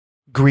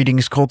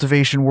Greetings,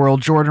 cultivation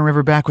world. Jordan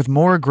River back with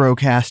more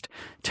Growcast,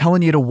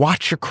 telling you to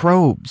watch your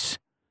microbes.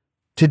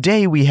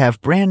 Today we have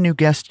brand new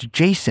guest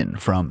Jason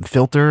from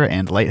Filtr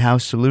and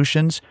Lightouse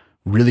Solutions.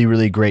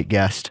 Really great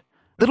guest.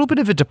 Little bit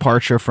of a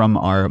departure from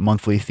our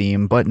monthly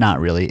theme, but not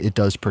really. It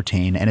does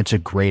pertain, and it's a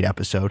great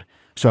episode.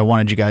 So I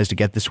wanted you guys to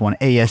get this one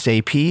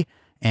ASAP,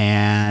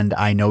 and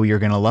I know you're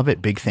going to love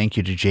it. Big thank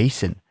you to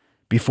Jason.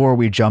 Before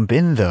we jump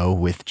in, though,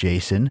 with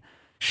Jason,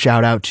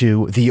 shout out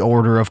to the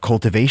Order of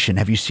Cultivation.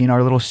 Have you seen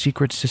our little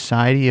secret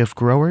society of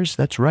growers?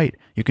 That's right.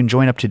 You can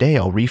join up today.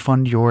 I'll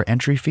refund your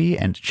entry fee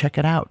and check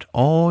it out.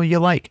 All you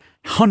like.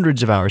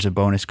 Hundreds of hours of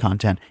bonus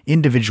content,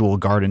 individual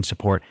garden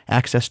support,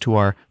 access to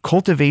our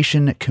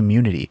cultivation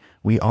community.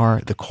 We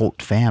are the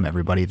Cult Fam,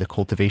 everybody, the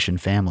cultivation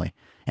family.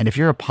 And if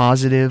you're a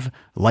positive,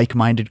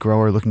 like-minded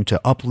grower looking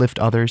to uplift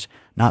others,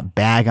 not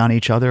bag on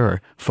each other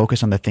or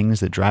focus on the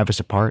things that drive us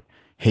apart,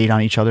 hate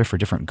on each other for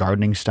different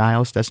gardening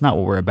styles, that's not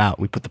what we're about.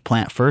 We put the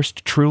plant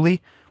first, truly.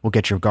 We'll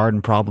get your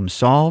garden problems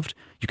solved.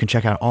 You can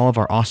check out all of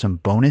our awesome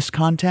bonus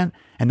content,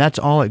 and that's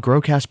all at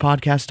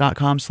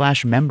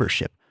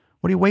growcastpodcast.com/membership.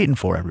 What are you waiting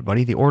for,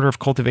 everybody? The Order of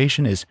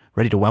Cultivation is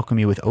ready to welcome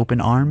you with open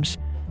arms.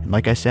 And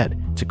like I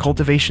said, it's a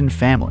cultivation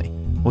family.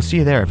 We'll see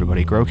you there,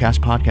 everybody.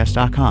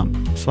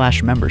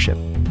 growcastpodcast.com/membership.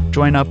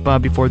 Join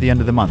up before the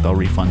end of the month. I'll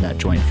refund that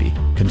join fee.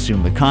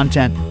 Consume the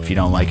content. If you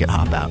don't like it,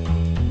 hop out.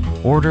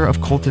 Order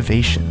of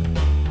Cultivation.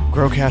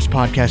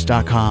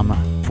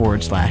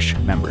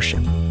 growcastpodcast.com/membership.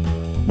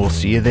 We'll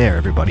see you there,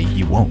 everybody.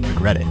 You won't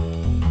regret it.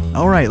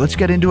 All right, let's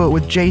get into it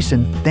with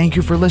Jason. Thank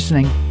you for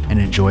listening and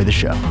enjoy the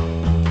show.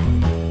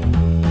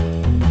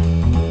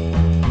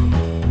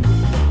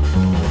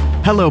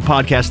 Hello,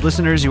 podcast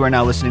listeners. You are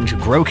now listening to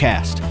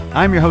Growcast.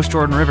 I'm your host,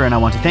 Jordan River, and I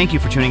want to thank you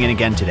for tuning in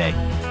again today.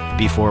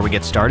 Before we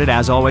get started,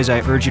 as always,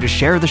 I urge you to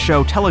share the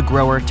show, tell a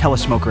grower, tell a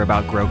smoker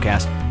about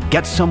Growcast,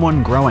 get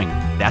someone growing.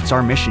 That's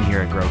our mission here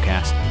at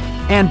Growcast.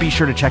 And be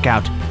sure to check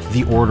out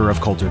the Order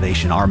of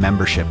Cultivation, our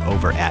membership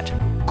over at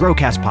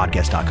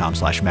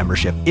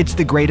growcastpodcast.com/membership. It's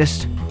the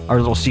greatest, our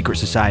little secret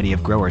society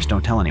of growers.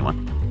 Don't tell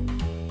anyone.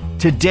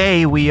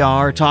 Today we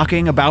are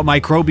talking about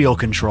microbial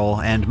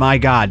control, and my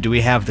God, do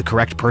we have the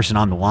correct person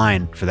on the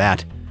line for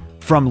that.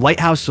 From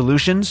Lightouse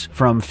Solutions,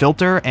 from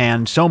Filtr,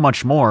 and so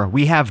much more,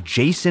 we have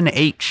Jason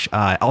H.,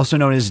 also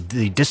known as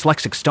the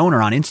Dyslexic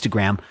Stoner on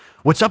Instagram.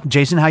 What's up,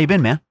 Jason? How you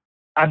been, man?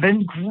 I've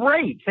been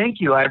great.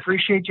 Thank you. I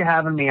appreciate you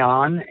having me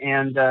on,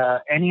 and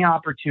any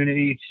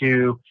opportunity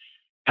to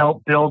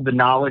help build the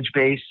knowledge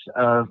base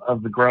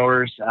of the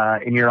growers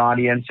in your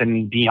audience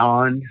and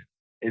beyond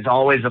is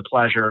always a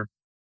pleasure,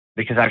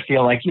 because I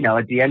feel like,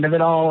 at the end of it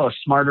all, a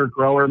smarter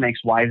grower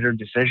makes wiser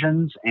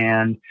decisions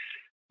and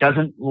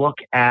doesn't look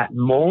at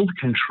mold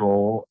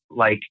control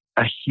like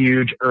a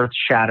huge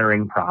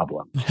earth-shattering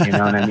problem. You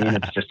know what I mean?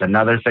 It's just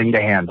another thing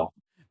to handle.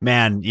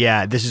 Man,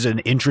 yeah, this is an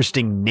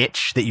interesting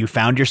niche that you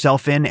found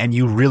yourself in, and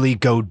you really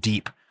go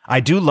deep. I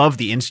do love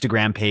the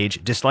Instagram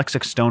page,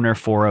 Dyslexic Stoner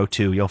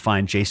 402. You'll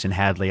find Jason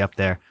Hadley up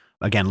there.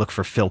 Again, look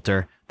for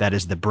Filtr. That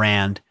is the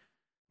brand.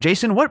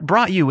 Jason, what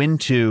brought you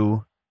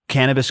into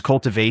cannabis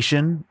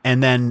cultivation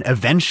and then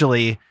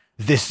eventually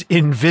this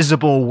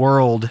invisible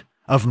world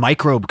of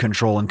microbe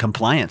control and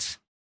compliance?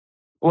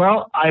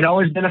 Well, I'd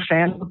always been a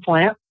fan of the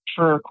plant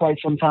for quite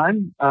some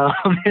time.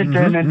 And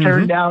it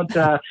turned out,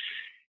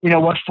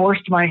 what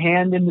forced my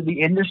hand into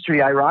the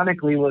industry,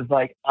 ironically, was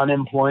like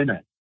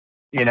unemployment.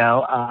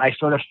 I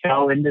sort of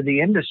fell into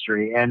the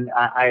industry, and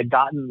I had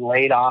gotten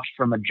laid off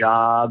from a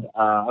job.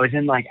 I was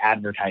in like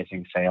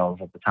advertising sales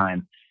at the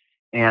time.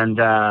 And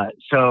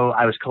so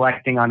I was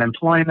collecting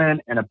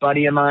unemployment, and a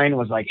buddy of mine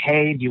was like,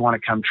 "Hey, do you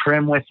want to come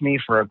trim with me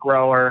for a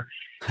grower?"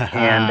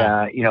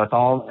 And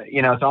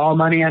it's all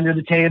money under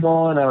the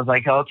table. And I was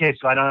like, "Okay,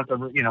 so I don't have to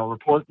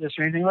report this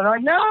or anything." But I'm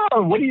like, "No,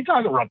 what are you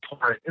talking about?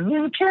 Report? This is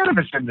the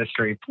cannabis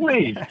industry,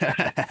 please."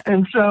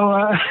 And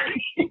so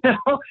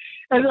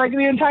and like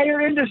the entire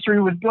industry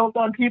was built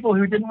on people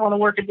who didn't want to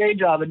work a day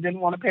job and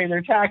didn't want to pay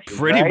their taxes.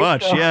 Pretty right?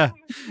 much, so, yeah.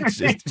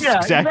 It's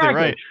exactly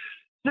right.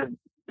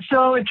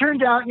 So it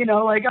turned out,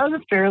 like I was a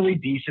fairly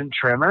decent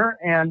trimmer,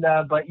 and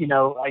but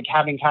like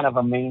having kind of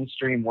a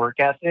mainstream work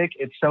ethic.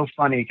 It's so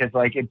funny because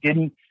like I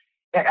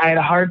had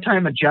a hard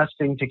time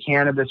adjusting to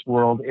cannabis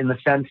world in the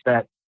sense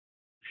that,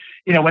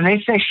 when they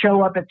say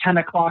show up at 10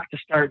 o'clock to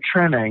start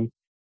trimming,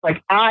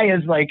 like I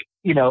as like,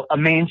 a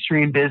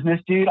mainstream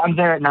business dude, I'm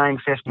there at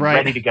 9:50,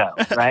 ready to go,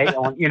 right?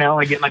 I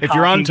get my coffee. If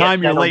you're on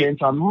time, you're late.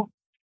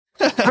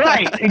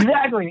 Right,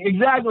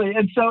 exactly.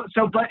 And so,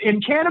 but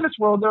in cannabis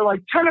world, they're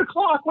like 10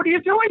 o'clock. What are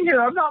you doing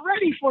here? I'm not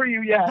ready for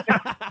you yet.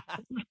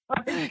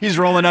 He's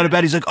rolling out of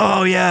bed. He's like,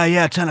 "Oh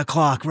yeah, 10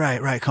 o'clock.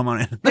 Right. Come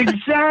on in."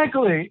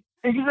 Exactly.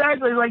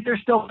 Like they're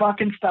still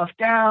bucking stuff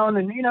down,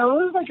 and it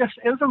was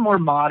a more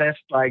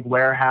modest like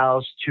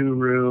warehouse,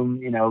 2-room,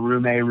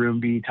 room A, room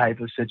B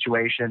type of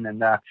situation,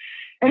 and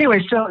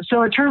anyway,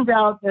 so it turns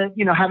out that,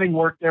 having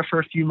worked there for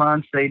a few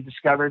months, they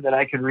discovered that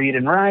I could read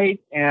and write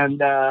and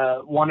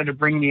wanted to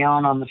bring me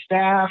on the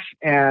staff.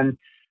 And,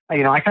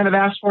 I kind of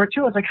asked for it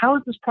too. I was like, how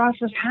does this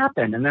process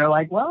happen? And they're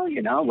like, well,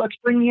 let's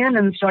bring you in.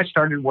 And so I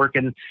started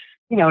working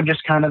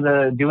just kind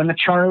of doing the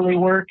Charlie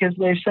work, as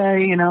they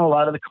say, a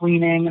lot of the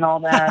cleaning and all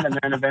that. And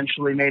then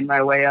eventually made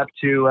my way up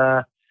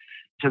to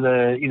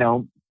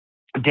the,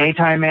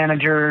 daytime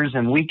managers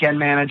and weekend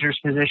managers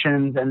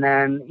positions. And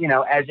then,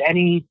 as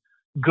any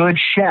good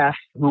chef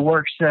who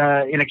works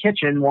in a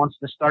kitchen wants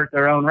to start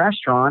their own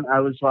restaurant,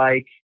 I was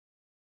like,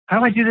 how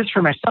do I do this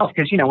for myself?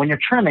 Because, when you're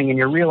trimming and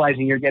you're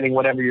realizing you're getting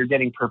whatever you're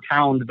getting per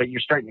pound, but you're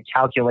starting to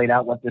calculate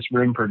out what this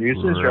room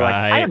produces, you're like,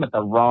 I am at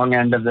the wrong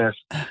end of this.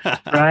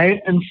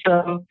 Right. And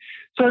so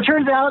it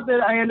turns out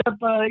that I end up,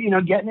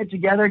 getting it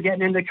together,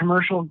 getting into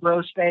commercial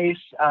grow space,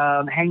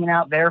 hanging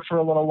out there for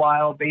a little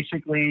while,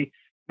 basically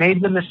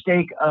made the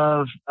mistake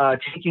of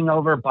taking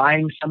over,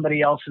 buying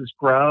somebody else's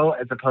grow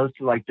as opposed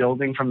to like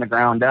building from the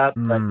ground up.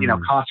 But,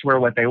 costs were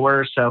what they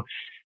were. So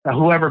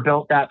whoever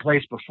built that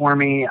place before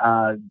me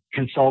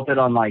consulted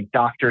on like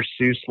Dr.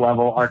 Seuss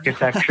level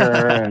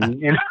architecture.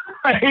 And,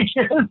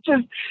 it's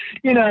just,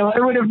 I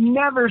would have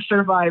never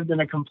survived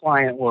in a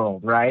compliant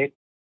world. Right.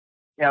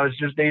 Yeah. It was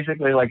just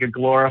basically like a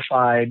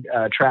glorified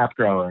trap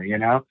grower,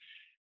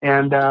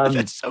 And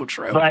that's so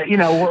true. But,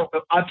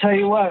 I'll tell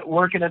you what,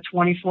 working a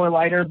 24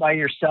 lighter by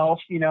yourself,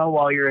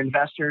 while your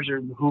investors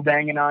are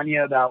banging on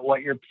you about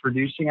what you're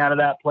producing out of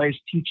that place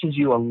teaches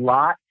you a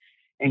lot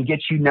and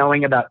gets you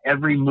knowing about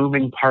every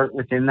moving part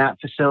within that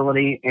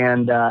facility.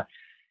 And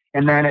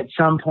then at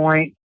some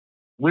point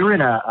we were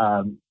in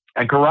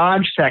a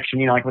garage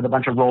section, like with a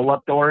bunch of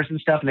roll-up doors and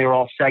stuff, and they were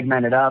all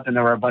segmented up, and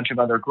there were a bunch of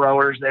other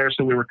growers there.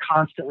 So we were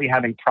constantly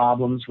having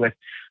problems with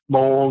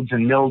molds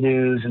and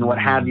mildews and what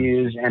have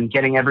yous, and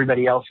getting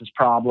everybody else's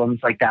problems.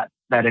 Like that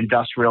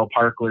industrial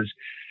park was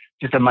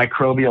just a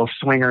microbial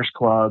swingers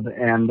club,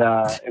 and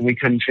we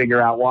couldn't figure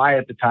out why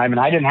at the time. And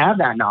I didn't have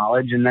that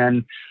knowledge. And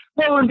then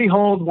lo and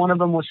behold, one of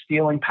them was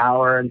stealing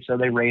power, and so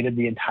they raided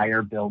the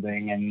entire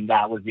building, and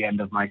that was the end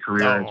of my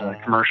career as a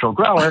commercial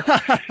grower.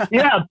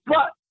 Yeah,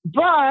 but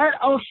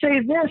I'll say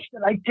this,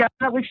 that I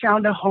definitely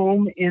found a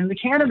home in the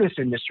cannabis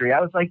industry.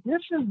 I was like,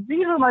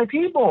 these are my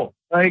people.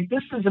 Like,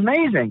 this is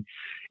amazing.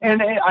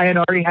 And I had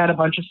already had a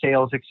bunch of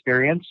sales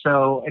experience.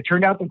 So it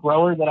turned out the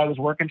grower that I was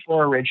working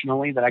for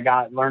originally, that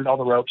I learned all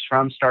the ropes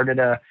from, started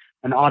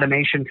an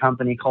automation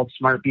company called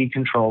Smart Bee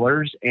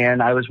Controllers.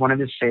 And I was one of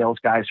his sales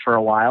guys for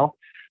a while.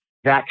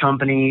 That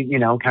company,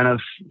 kind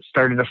of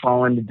started to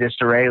fall into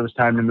disarray. It was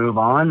time to move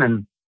on,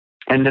 and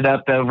ended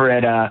up over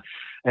at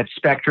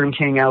Spectrum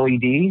King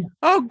LED.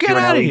 Oh, get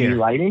out of here.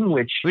 Lighting,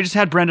 which we just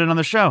had Brendan on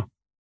the show.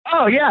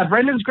 Oh yeah.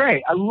 Brendan's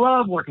great. I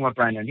love working with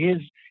Brendan.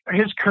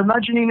 His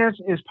curmudgeoniness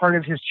is part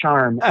of his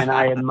charm, and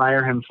I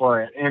admire him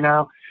for it,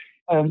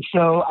 And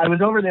so I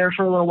was over there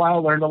for a little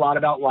while, learned a lot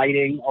about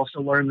lighting, also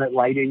learned that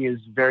lighting is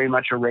very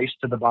much a race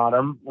to the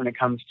bottom when it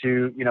comes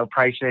to,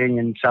 pricing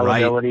and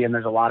sellability. Right. And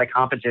there's a lot of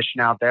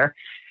competition out there.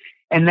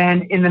 And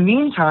then in the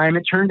meantime,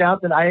 it turned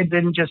out that I had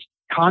been just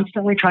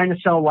constantly trying to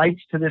sell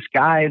lights to this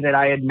guy that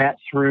I had met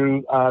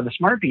through the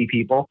Smart Bee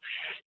people.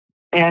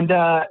 And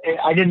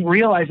I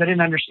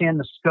didn't understand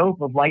the scope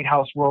of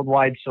Lighthouse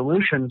Worldwide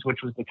Solutions,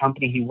 which was the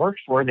company he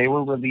worked for. They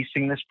were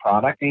releasing this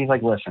product. And he's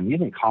like, listen, you've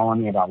been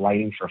calling me about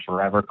lighting for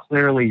forever.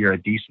 Clearly, you're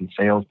a decent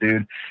sales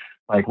dude.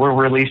 Like, we're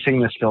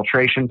releasing this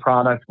filtration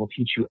product. We'll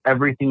teach you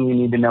everything you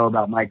need to know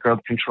about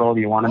microbe control. Do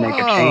you want to make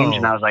a change?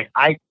 And I was like,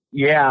 I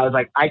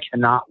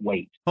cannot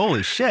wait.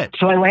 Holy shit.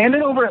 So I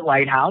landed over at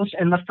Lighthouse,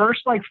 and the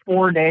first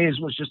 4 days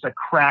was just a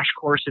crash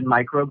course in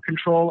microbe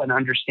control and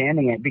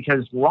understanding it,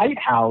 because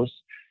Lighthouse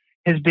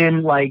has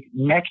been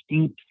neck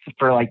deep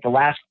for the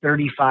last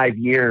 35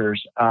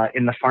 years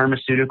in the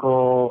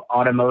pharmaceutical,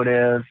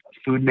 automotive,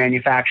 food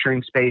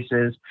manufacturing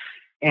spaces.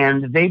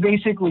 And they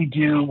basically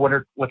do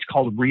what's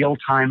called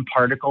real-time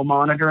particle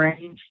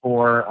monitoring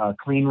for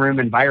clean room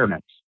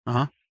environments.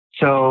 Uh-huh.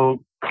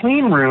 So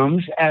clean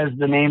rooms, as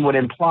the name would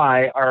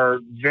imply, are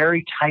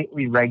very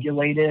tightly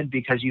regulated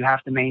because you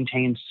have to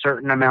maintain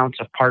certain amounts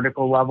of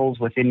particle levels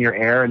within your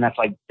air, and that's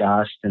like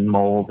dust and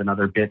mold and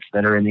other bits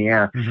that are in the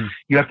air. Mm-hmm.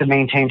 You have to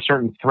maintain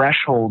certain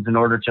thresholds in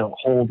order to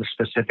hold a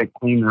specific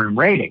clean room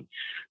rating.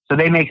 So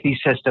they make these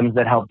systems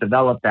that help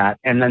develop that,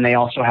 and then they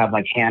also have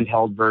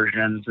handheld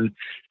versions. And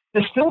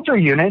this filter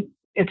unit,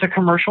 it's a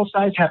commercial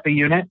size HEPA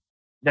unit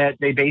that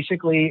they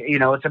basically,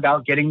 it's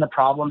about getting the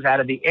problems out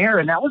of the air.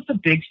 And that was the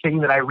big thing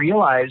that I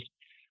realized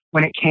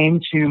when it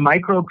came to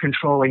microbe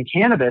control in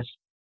cannabis,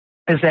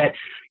 is that,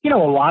 a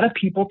lot of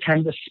people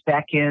tend to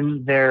spec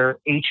in their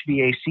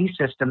HVAC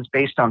systems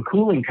based on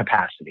cooling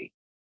capacity.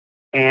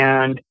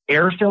 And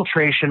air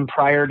filtration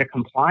prior to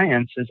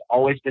compliance has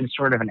always been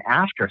sort of an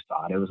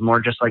afterthought. It was more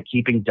just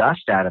keeping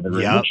dust out of the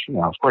room, which,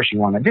 of course you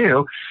want to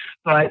do.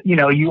 But,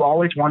 you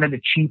always wanted to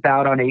cheap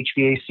out on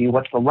HVAC.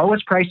 What's the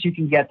lowest price you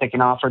can get that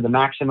can offer the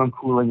maximum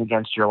cooling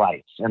against your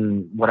lights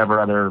and whatever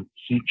other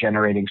heat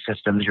generating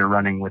systems you're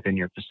running within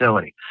your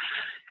facility?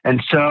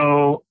 And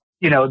so,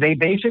 they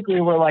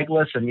basically were like,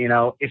 listen,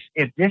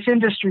 if this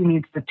industry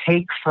needs to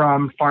take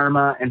from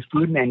pharma and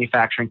food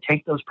manufacturing,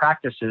 take those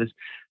practices,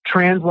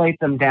 translate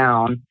them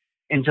down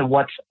into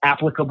what's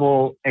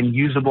applicable and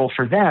usable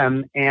for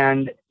them,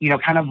 and,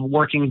 kind of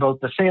working both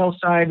the sales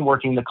side,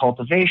 working the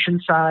cultivation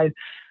side,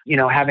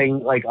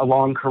 having like a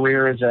long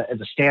career as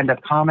a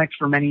stand-up comic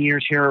for many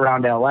years here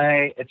around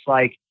LA, it's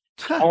like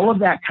all of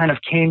that kind of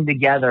came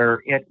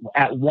together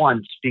at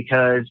once,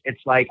 because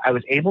it's like I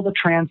was able to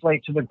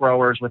translate to the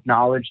growers with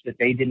knowledge that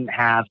they didn't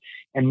have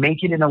and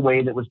make it in a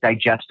way that was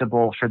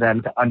digestible for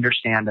them to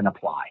understand and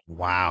apply.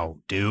 Wow,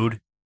 dude.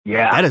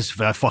 Yeah. That is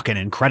a fucking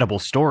incredible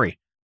story.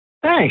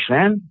 Thanks,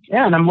 man.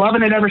 Yeah, and I'm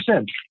loving it ever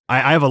since.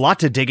 I have a lot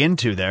to dig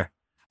into there.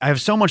 I have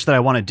so much that I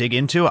want to dig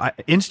into.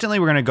 Instantly,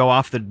 we're going to go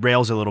off the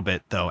rails a little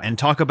bit, though, and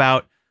talk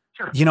about,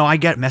 I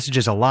get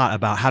messages a lot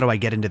about how do I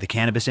get into the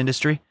cannabis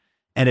industry?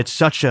 And it's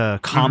such a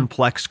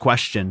complex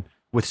question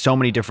with so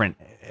many different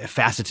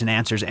facets and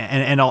answers.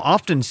 And I'll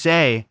often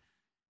say,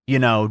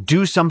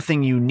 do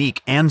something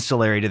unique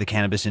ancillary to the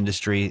cannabis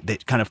industry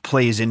that kind of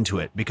plays into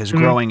it, because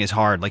growing is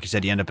hard. Like you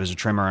said, you end up as a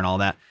trimmer and all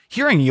that.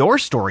 Hearing your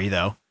story,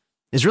 though,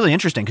 is really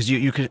interesting, because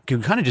you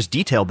kind of just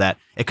detailed that.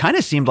 It kind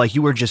of seemed like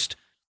you were just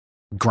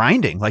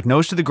grinding, like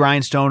nose to the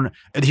grindstone.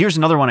 Here's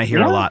another one I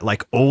hear a lot,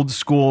 like old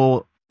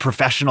school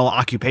professional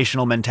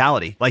occupational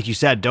mentality. Like you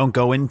said, don't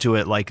go into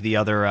it like the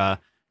other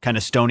kind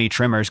of stony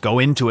trimmers, go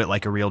into it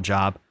like a real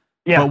job.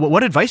 Yeah. But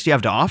what advice do you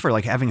have to offer?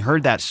 Like, having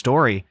heard that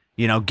story,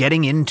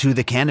 getting into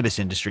the cannabis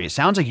industry, it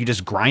sounds like you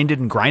just grinded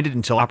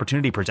until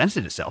opportunity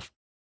presented itself.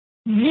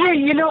 Yeah,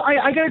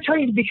 I got to tell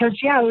you, because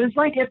it was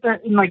like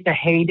in the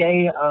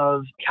heyday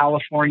of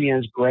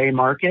California's gray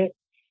market.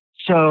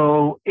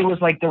 So it was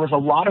like there was a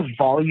lot of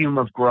volume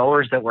of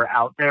growers that were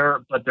out there,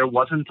 but there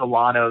wasn't a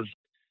lot of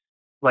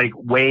like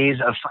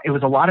it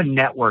was a lot of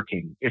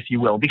networking, if you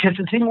will, because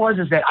the thing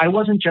is that I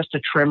wasn't just a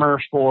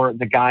trimmer for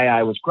the guy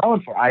I was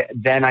growing for.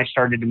 Then I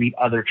started to meet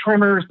other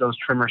trimmers. Those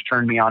trimmers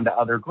turned me on to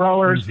other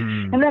growers.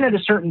 And then at a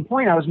certain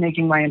point, I was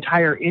making my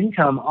entire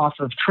income off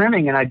of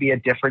trimming, and I'd be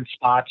at different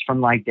spots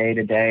from like day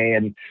to day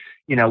and,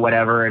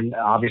 whatever. And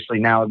obviously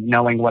now,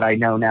 knowing what I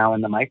know now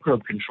in the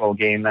microbe control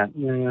game, that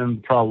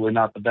probably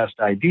not the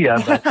best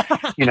idea, but,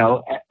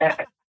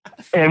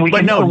 and we'll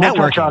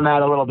touch on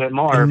that a little bit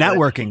more. And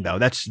networking, though,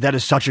 that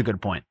is such a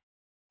good point.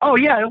 Oh,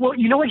 yeah. Well,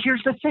 you know what?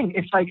 Here's the thing.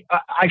 It's like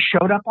I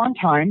showed up on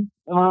time,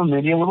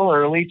 maybe a little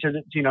early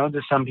to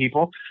some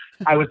people.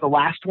 I was the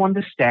last one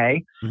to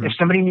stay. If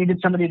somebody needed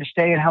somebody to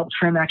stay and help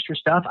trim extra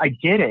stuff, I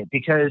did it,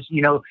 because,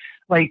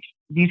 like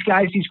these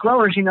guys, these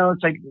growers,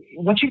 it's like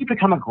once you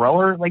become a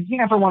grower, like you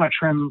never want to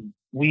trim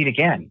weed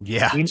again.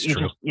 Yeah, you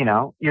just,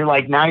 you're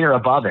like, now you're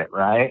above it.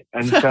 Right.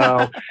 And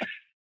so,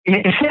 I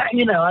get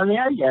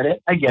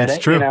it. It's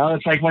true.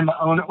 It's like when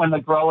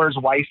the grower's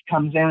wife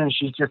comes in and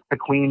she's just the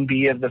queen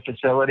bee of the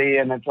facility,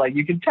 and it's like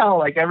you can tell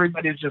like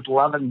everybody's just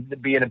loving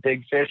being a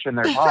big fish in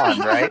their pond,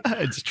 right?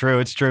 It's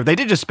true. They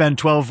did just spend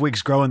 12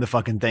 weeks growing the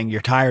fucking thing.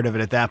 You're tired of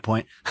it at that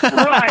point.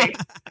 Right.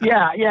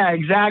 Yeah,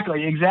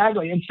 exactly.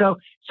 And so,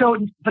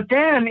 but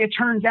then it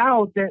turns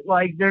out that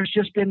like there's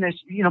just been this,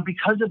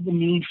 because of the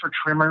need for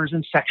trimmers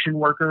and section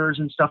workers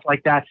and stuff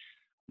like that.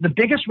 The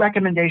biggest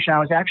recommendation, I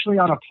was actually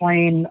on a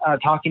plane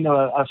talking to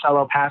a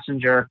fellow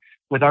passenger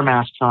with our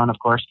masks on, of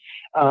course.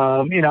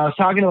 I was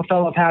talking to a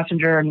fellow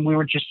passenger, and we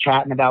were just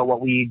chatting about what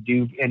we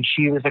do. And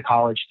she was a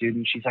college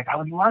student. She's like, I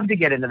would love to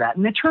get into that.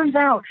 And it turns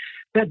out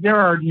that there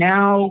are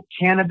now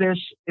cannabis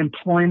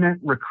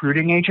employment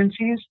recruiting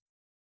agencies.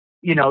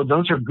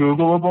 Those are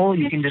Googleable.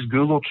 You can just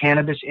Google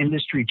cannabis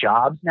industry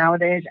jobs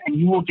nowadays, and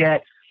you will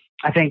get,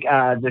 I think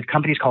the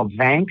company's called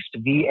Vangst,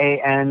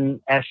 Vangst,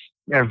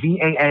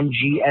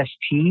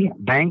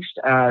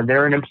 Vangst.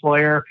 They're an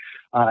employer,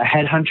 a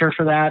headhunter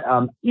for that.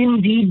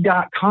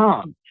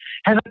 Indeed.com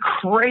has a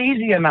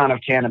crazy amount of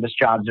cannabis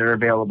jobs that are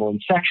available,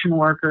 in section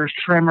workers,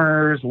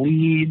 trimmers,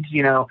 leads,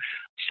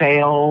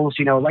 sales,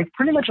 like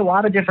pretty much a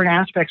lot of different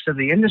aspects of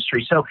the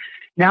industry. So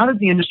now that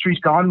the industry's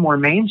gone more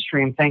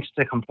mainstream, thanks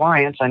to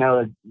compliance, I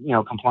know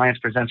that, compliance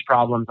presents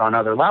problems on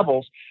other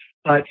levels.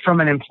 But from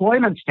an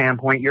employment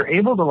standpoint, you're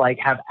able to like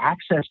have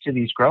access to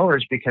these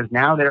growers, because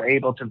now they're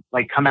able to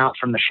like come out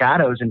from the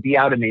shadows and be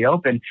out in the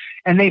open.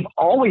 And they've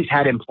always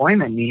had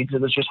employment needs.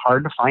 It was just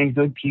hard to find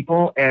good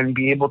people and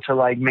be able to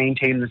like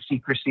maintain the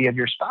secrecy of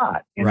your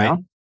spot. You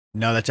know?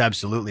 No, that's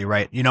absolutely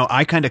right.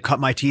 I kind of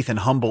cut my teeth in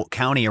Humboldt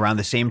County around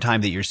the same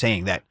time that you're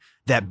saying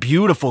that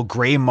beautiful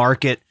gray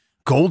market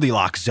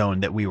Goldilocks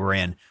zone that we were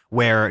in,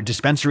 where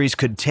dispensaries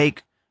could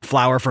take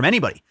flower from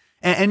anybody.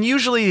 And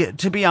usually,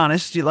 to be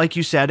honest, like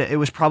you said, it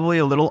was probably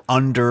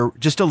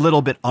just a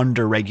little bit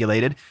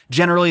under-regulated.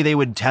 Generally, they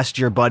would test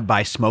your bud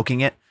by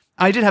smoking it.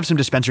 I did have some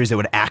dispensaries that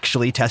would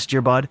actually test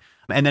your bud,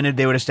 and then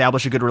they would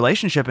establish a good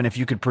relationship. And if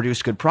you could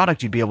produce good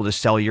product, you'd be able to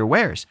sell your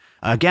wares.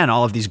 Again,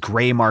 all of these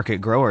gray market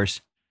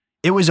growers.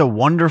 It was a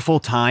wonderful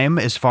time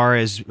as far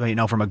as,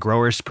 from a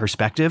grower's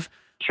perspective.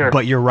 Sure.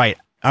 But you're right.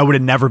 I would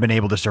have never been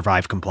able to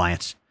survive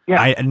compliance.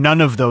 Yeah.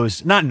 None of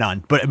those, not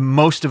none, but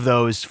most of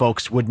those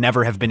folks would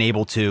never have been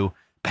able to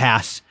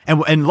pass. And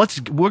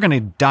we're going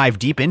to dive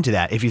deep into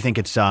that. If you think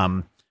it's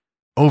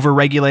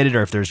over-regulated,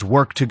 or if there's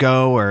work to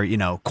go, or,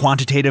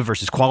 quantitative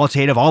versus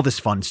qualitative, all this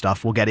fun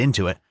stuff, we'll get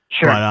into it.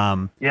 Sure.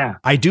 But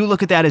I do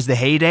look at that as the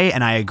heyday,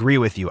 and I agree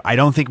with you. I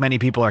don't think many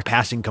people are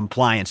passing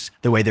compliance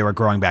the way they were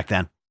growing back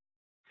then.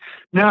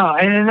 No,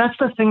 and that's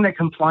the thing that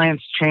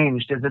compliance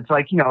changed is it's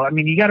like, I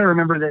mean, you got to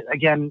remember that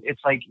again,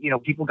 it's like,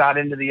 people got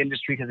into the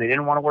industry because they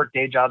didn't want to work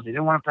day jobs. They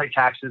didn't want to pay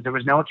taxes. There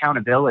was no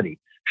accountability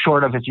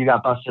short of if you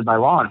got busted by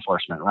law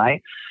enforcement.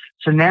 Right.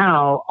 So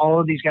now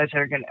all of these guys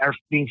are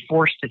being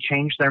forced to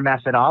change their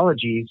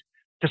methodologies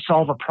to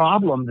solve a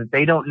problem that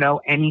they don't know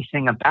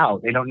anything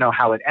about. They don't know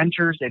how it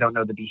enters. They don't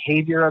know the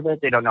behavior of it.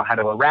 They don't know how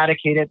to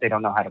eradicate it. They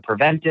don't know how to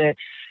prevent it.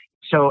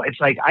 So it's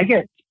like,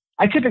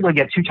 I typically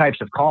get two types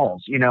of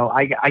calls.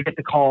 I get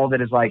the call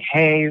that is like,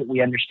 hey,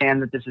 we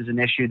understand that this is an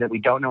issue that we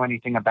don't know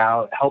anything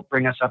about. Help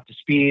bring us up to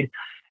speed.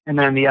 And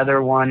then the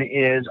other one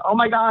is, oh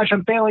my gosh,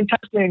 I'm failing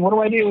testing. What do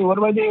I do? What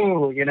do I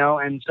do?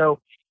 And so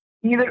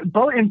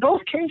in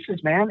both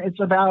cases, man, it's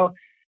about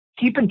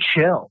keeping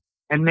chill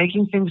and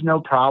making things no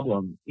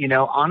problem.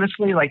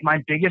 Honestly, like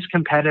my biggest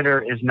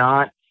competitor is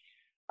not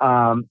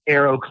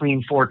Aero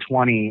Clean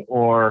 420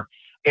 or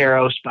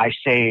Aeros by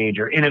Sage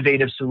or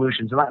Innovative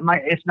Solutions.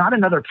 It's not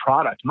another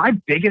product. My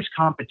biggest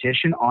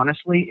competition,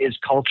 honestly, is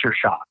culture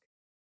shock,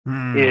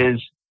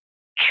 is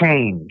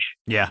change.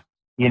 Yeah.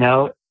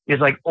 Is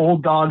like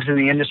old dogs in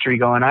the industry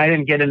going, I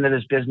didn't get into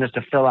this business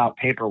to fill out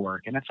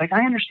paperwork. And it's like,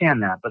 I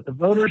understand that, but the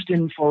voters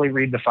didn't fully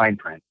read the fine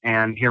print.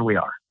 And here we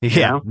are.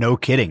 Yeah, no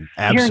kidding.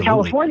 Absolutely. Here in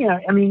California,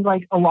 I mean,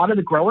 like a lot of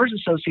the growers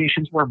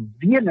associations were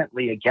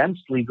vehemently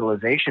against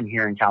legalization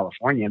here in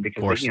California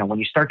because, when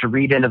you start to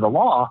read into the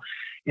law,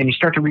 and you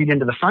start to read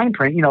into the fine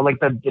print, like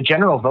the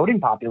general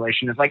voting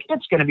population is like,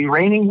 it's going to be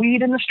raining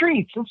weed in the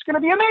streets. It's going to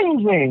be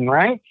amazing,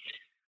 right?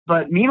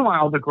 But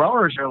meanwhile, the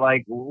growers are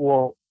like,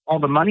 well, all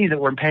the money that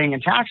we're paying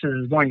in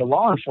taxes is going to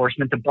law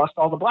enforcement to bust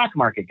all the black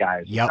market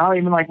guys. Yep. It's not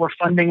even like we're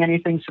funding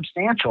anything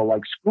substantial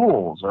like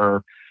schools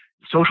or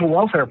social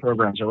welfare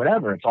programs or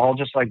whatever. It's all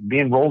just like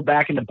being rolled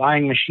back into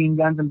buying machine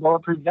guns and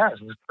bulletproof vests.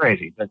 It's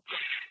crazy. But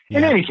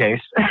in any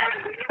case,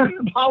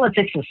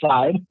 politics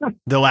aside,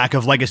 the lack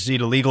of legacy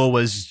to legal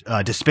was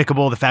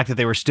despicable. The fact that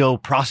they were still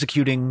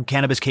prosecuting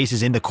cannabis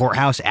cases in the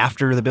courthouse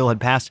after the bill had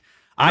passed.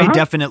 I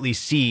definitely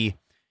see,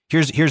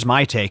 here's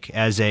my take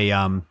as a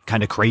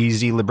kind of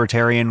crazy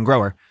libertarian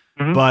grower,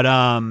 but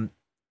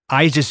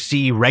I just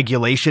see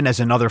regulation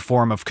as another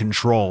form of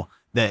control,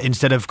 that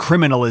instead of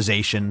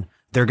criminalization,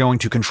 they're going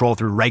to control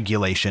through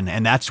regulation.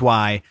 And that's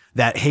why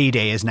that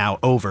heyday is now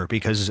over,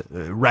 because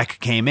rec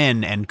came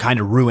in and kind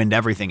of ruined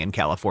everything in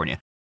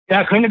California. Yeah,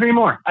 I couldn't agree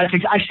more. I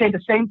say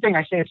the same thing.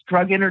 I say it's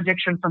drug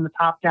interdiction from the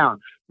top down.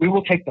 We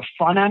will take the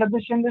fun out of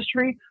this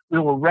industry. We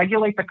will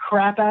regulate the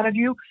crap out of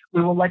you.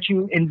 We will let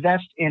you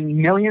invest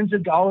in millions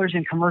of dollars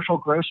in commercial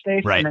grow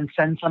space and then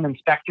send some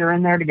inspector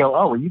in there to go,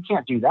 oh, well, you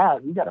can't do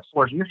that. You got to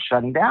force, you're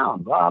shutting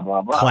down, blah,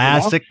 blah, blah.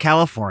 Classic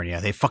California.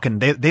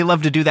 They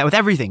love to do that with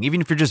everything,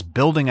 even if you're just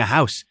building a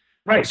house.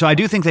 Right. So I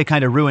do think they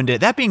kind of ruined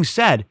it. That being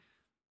said,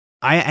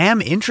 I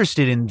am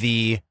interested in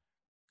the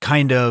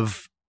kind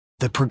of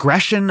the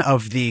progression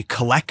of the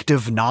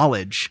collective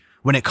knowledge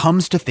when it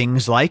comes to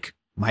things like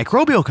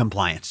microbial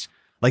compliance.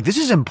 Like, this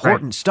is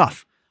important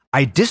stuff.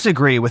 I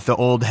disagree with the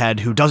old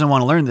head who doesn't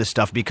want to learn this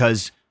stuff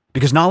because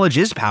knowledge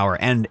is power,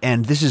 and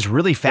this is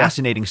really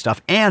fascinating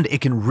stuff, and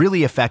it can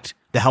really affect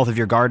the health of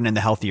your garden and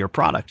the health of your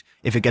product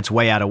if it gets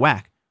way out of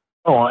whack.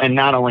 Oh, and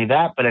not only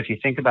that, but if you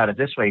think about it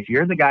this way, if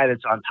you're the guy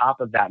that's on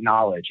top of that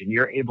knowledge and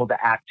you're able to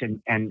act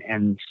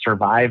and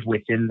survive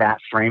within that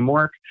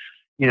framework,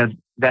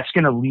 that's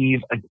going to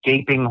leave a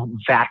gaping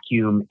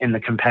vacuum in the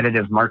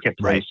competitive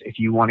marketplace if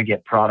you want to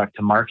get product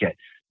to market.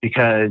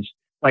 Because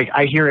like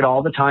I hear it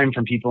all the time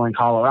from people in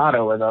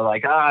Colorado where they're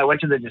like, I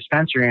went to the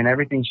dispensary and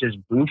everything's just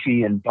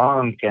boofy and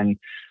bunk and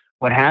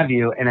what have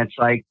you. And it's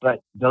like, but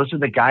those are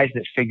the guys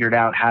that figured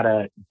out how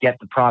to get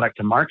the product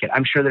to market.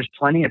 I'm sure there's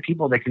plenty of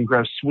people that can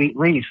grow sweet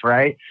leaf,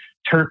 right?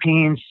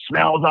 Terpenes,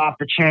 smells off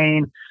the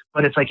chain.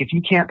 But it's like, if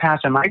you can't pass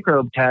a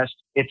microbe test,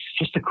 it's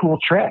just a cool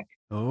trick.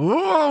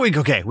 Oh,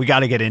 okay. We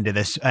got to get into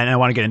this, and I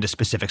want to get into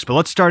specifics, but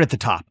let's start at the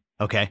top,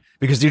 okay?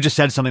 Because you just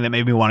said something that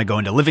made me want to go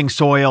into living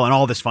soil and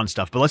all this fun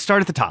stuff, but let's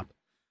start at the top.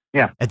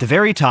 Yeah. At the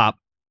very top,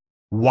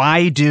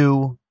 why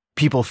do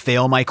people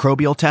fail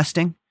microbial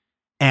testing,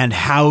 and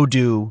how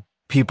do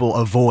people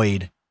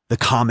avoid the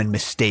common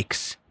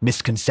mistakes,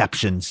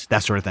 misconceptions,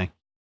 that sort of thing?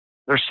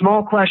 They're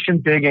small question,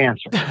 big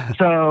answer.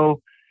 So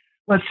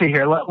let's see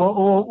here.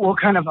 We'll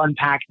kind of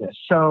unpack this.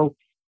 So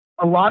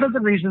a lot of the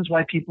reasons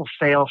why people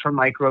fail for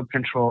microbe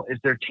control is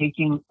they're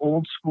taking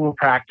old school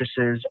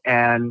practices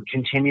and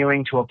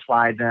continuing to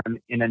apply them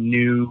in a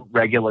new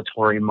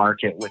regulatory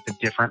market with a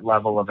different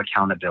level of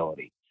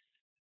accountability.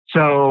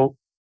 So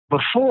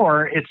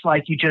before, it's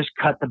like you just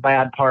cut the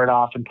bad part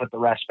off and put the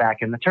rest back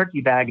in the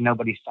turkey bag.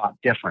 Nobody thought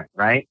different,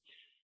 right?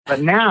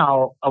 But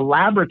now a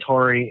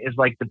laboratory is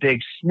like the big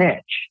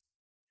snitch,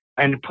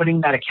 and putting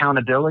that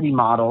accountability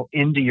model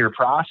into your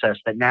process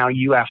that now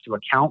you have to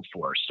account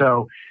for.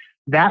 So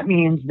that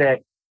means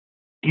that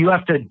you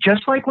have to,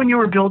 just like when you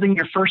were building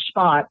your first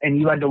spot and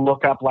you had to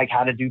look up like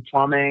how to do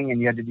plumbing, and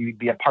you had to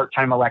be a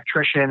part-time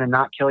electrician and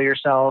not kill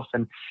yourself.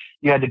 And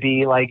you had to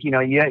be like, you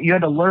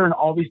had to learn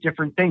all these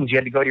different things. You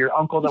had to go to your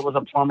uncle that was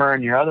a plumber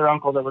and your other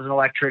uncle that was an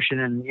electrician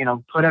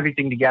and, put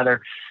everything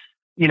together.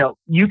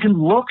 you can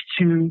look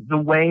to the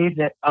way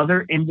that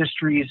other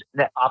industries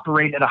that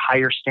operate at a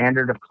higher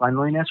standard of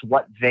cleanliness,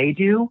 what they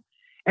do,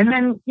 and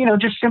then,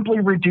 just simply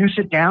reduce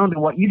it down to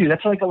what you do.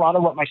 That's like a lot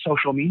of what my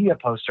social media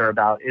posts are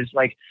about, is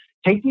like,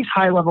 take these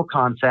high level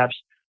concepts,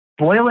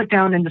 boil it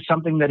down into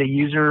something that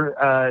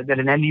that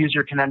an end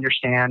user can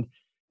understand.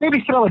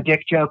 Maybe throw a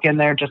dick joke in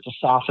there just to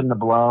soften the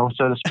blow,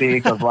 so to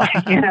speak, of like,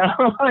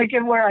 like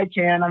in where I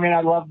can. I mean, I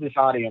love this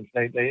audience.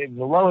 They the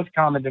lowest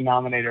common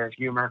denominator of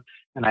humor,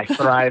 and I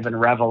thrive and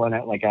revel in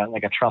it like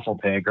a truffle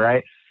pig,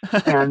 right?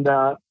 And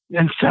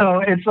so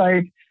it's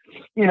like,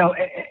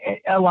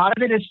 a lot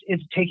of it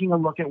is taking a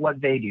look at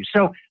what they do.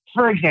 So,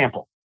 for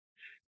example,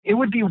 it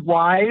would be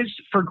wise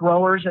for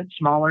growers at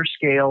smaller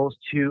scales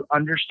to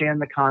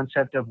understand the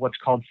concept of what's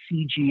called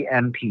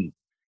CGMP.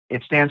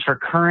 It stands for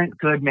Current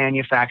Good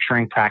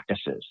Manufacturing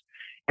Practices.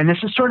 And this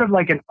is sort of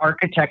like an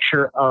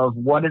architecture of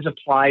what is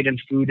applied in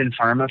food and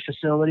pharma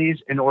facilities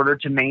in order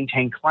to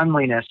maintain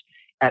cleanliness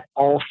at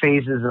all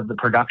phases of the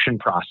production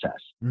process.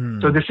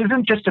 So this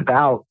isn't just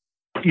about,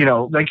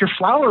 like your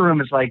flower room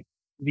is like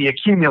the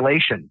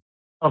accumulation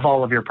of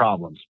all of your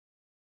problems.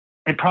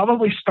 It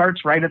probably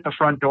starts right at the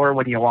front door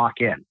when you walk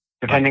in,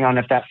 depending on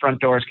if that front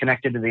door is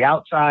connected to the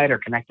outside or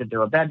connected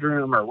to a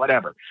bedroom or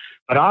whatever.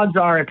 But odds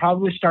are it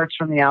probably starts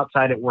from the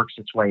outside, it works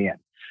its way in.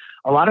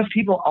 A lot of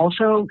people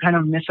also kind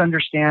of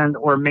misunderstand,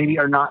 or maybe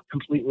are not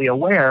completely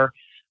aware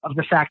of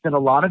the fact that a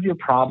lot of your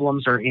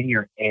problems are in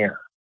your air.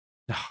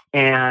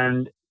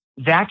 And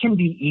that can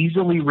be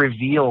easily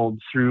revealed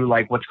through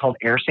like what's called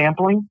air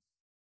sampling.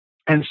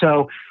 And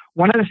so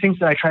one of the things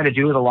that I try to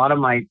do with a lot of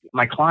my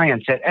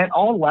clients at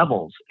all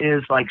levels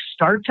is like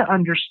start to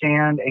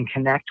understand and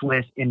connect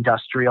with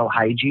industrial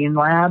hygiene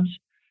labs.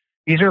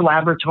 These are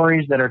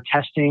laboratories that are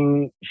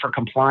testing for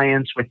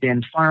compliance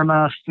within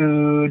pharma,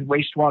 food,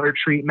 wastewater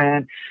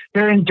treatment.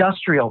 They're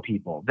industrial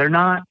people. They're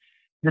not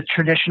the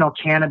traditional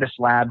cannabis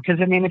lab.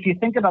 Because, I mean, if you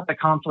think about the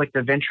conflict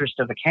of interest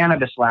of a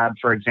cannabis lab,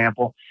 for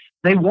example,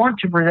 they want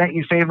to present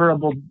you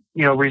favorable,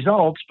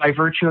 results by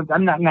virtue of,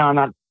 I'm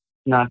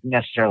not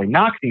necessarily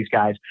knock these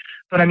guys,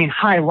 but I mean,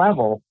 high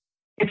level,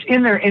 it's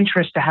in their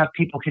interest to have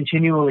people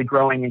continually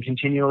growing and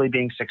continually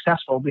being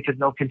successful because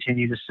they'll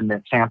continue to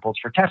submit samples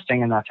for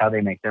testing, and that's how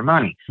they make their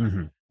money.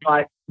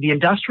 But the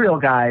industrial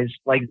guys,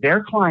 like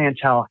their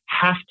clientele,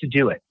 have to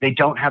do it. They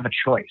don't have a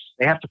choice.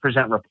 They have to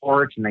present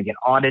reports and they get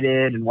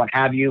audited and what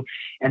have you.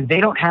 And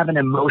they don't have an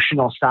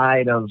emotional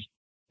they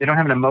don't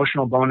have an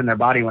emotional bone in their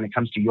body when it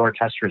comes to your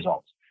test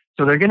results.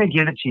 So they're going to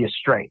give it to you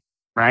straight,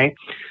 right?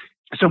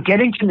 So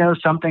getting to know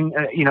something,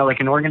 like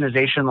an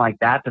organization like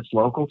that that's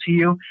local to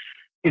you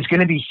is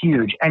going to be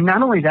huge. And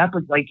not only that,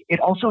 but like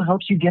it also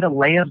helps you get a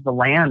lay of the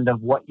land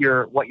of what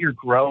your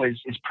grow is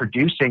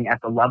producing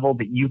at the level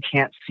that you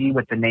can't see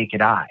with the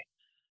naked eye.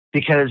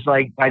 Because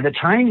like by the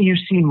time you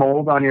see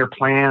mold on your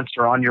plants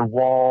or on your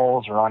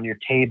walls or on your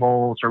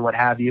tables or what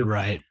have you,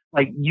 right,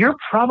 like you're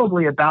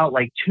probably about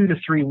like 2 to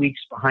 3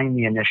 weeks behind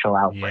the initial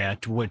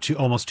outbreak. Yeah,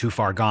 almost too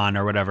far gone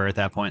or whatever at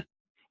that point.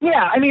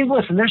 Yeah, I mean,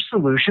 listen, there's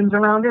solutions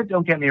around it,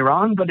 don't get me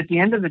wrong, but at the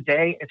end of the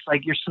day, it's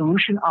like your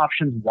solution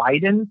options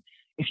widen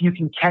if you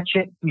can catch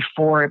it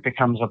before it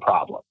becomes a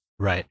problem.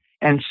 Right.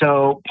 And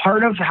so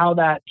part of how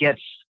that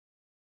gets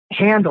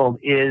handled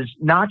is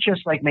not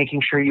just like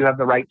making sure you have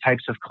the right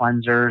types of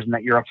cleansers and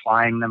that you're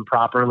applying them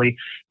properly,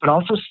 but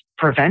also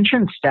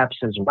prevention steps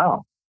as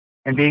well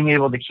and being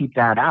able to keep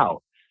that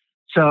out.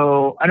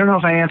 So I don't know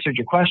if I answered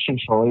your question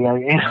fully.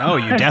 Oh,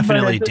 you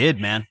definitely did,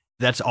 man.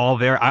 That's all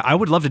there. I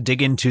would love to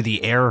dig into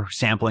the air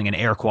sampling and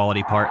air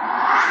quality part.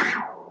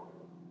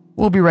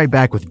 We'll be right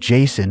back with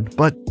Jason,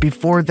 but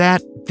before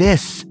that,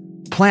 this.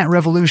 Plant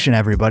Revolution,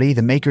 everybody,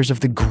 the makers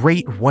of the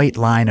Great White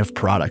line of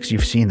products.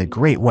 You've seen the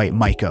Great White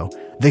Myco,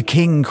 the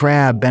King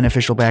Crab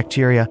beneficial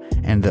bacteria,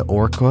 and the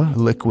Orca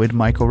liquid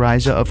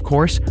mycorrhiza, of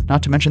course,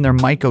 not to mention their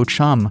Myco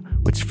Chum,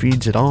 which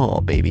feeds it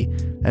all, baby.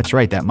 That's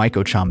right, that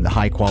Myco Chum, the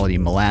high-quality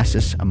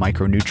molasses, a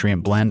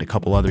micronutrient blend, a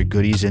couple other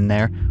goodies in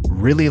there,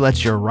 really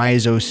lets your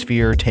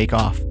rhizosphere take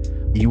off.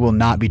 You will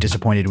not be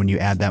disappointed when you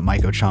add that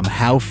Myco Chum,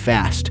 how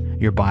fast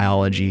your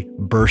biology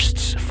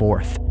bursts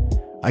forth.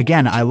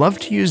 Again, I love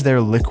to use their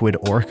liquid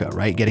orca,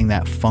 right? Getting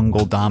that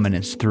fungal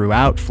dominance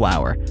throughout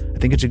flower. I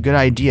think it's a good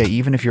idea,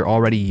 even if you're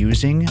already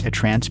using a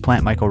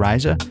transplant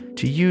mycorrhiza,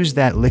 to use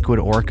that liquid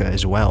orca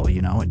as well.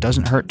 It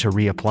doesn't hurt to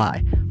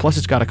reapply. Plus,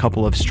 it's got a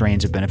couple of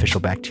strains of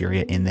beneficial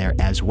bacteria in there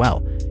as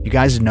well. You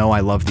guys know I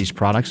love these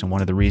products, and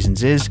one of the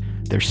reasons is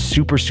they're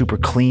super, super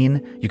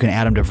clean. You can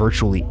add them to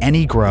virtually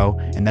any grow,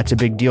 and that's a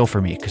big deal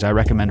for me because I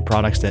recommend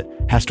products that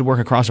has to work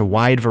across a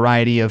wide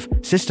variety of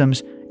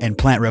systems. And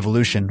Plant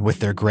Revolution, with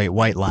their Great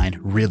White line,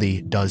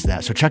 really does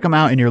that. So check them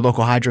out in your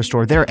local hydro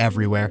store. They're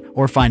everywhere.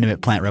 Or find them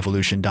at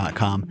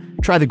plantrevolution.com.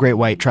 Try the Great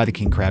White, try the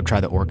King Crab, try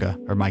the Orca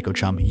or Myco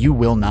Chum. You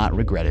will not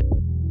regret it.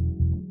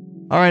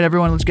 All right,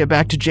 everyone, let's get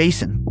back to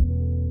Jason.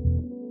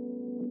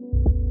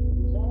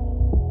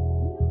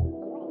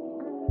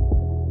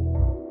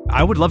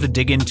 I would love to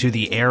dig into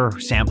the air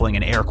sampling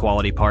and air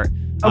quality part.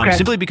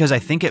 Simply because I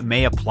think it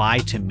may apply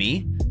to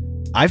me.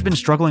 I've been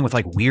struggling with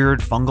like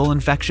weird fungal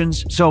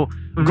infections. So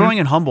Growing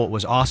in Humboldt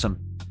was awesome.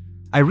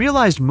 I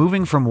realized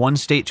moving from one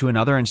state to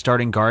another and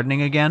starting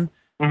gardening again,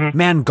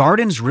 man,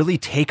 gardens really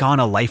take on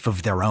a life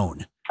of their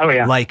own. Oh,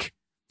 yeah. Like,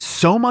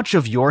 so much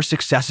of your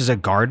success as a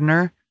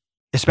gardener,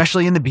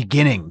 especially in the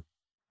beginning,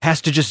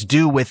 has to just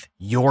do with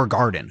your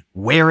garden,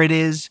 where it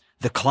is,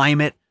 the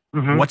climate,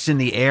 what's in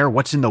the air,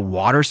 what's in the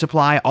water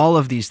supply, all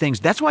of these things.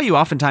 That's why you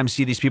oftentimes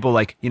see these people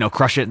like,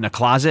 crush it in a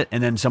closet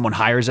and then someone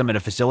hires them at a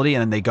facility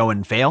and then they go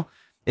and fail.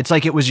 It's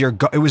like it was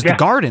the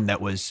garden that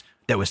was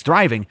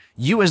thriving.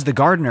 You as the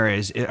gardener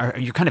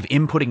you're kind of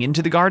inputting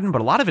into the garden,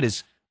 but a lot of it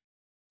is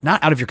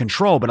not out of your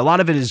control, but a lot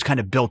of it is kind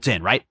of built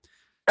in, right?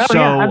 Oh, so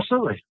yeah,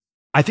 absolutely.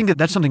 I think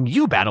that's something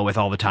you battle with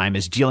all the time,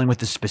 is dealing with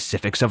the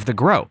specifics of the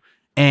grow.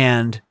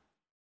 And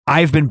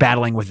I've been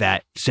battling with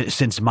that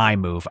since my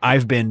move.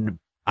 I've been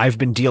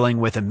dealing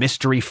with a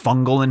mystery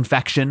fungal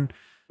infection.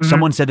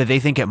 Someone said that they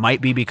think it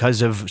might be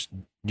because of,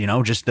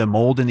 just the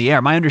mold in the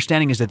air. My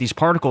understanding is that these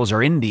particles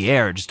are in the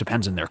air. It just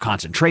depends on their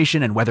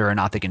concentration and whether or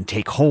not they can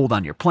take hold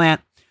on your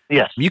plant.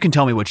 Yes. You can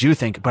tell me what you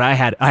think, but I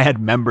had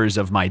members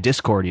of my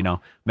Discord,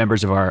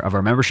 members of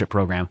our membership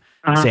program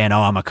saying,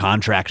 "Oh, I'm a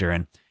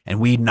contractor," and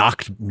we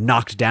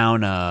knocked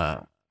down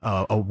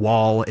a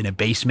wall in a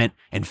basement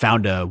and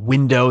found a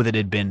window that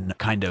had been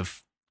kind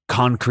of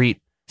concrete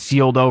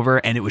sealed over,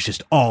 and it was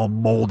just all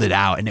molded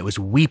out, and it was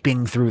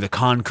weeping through the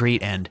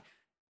concrete, and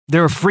they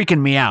were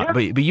freaking me out.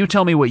 Yeah. But you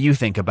tell me what you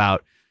think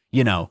about,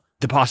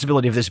 the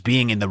possibility of this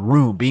being in the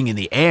room, being in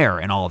the air,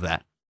 and all of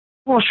that.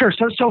 Well, sure.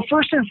 So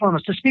first and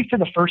foremost, to speak to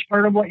the first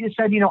part of what you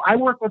said, I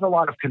work with a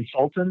lot of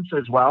consultants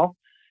as well.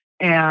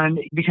 And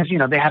because,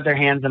 they have their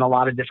hands in a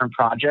lot of different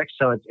projects,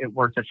 so it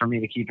worth it for me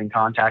to keep in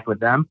contact with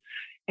them.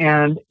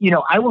 And,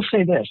 I will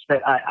say this,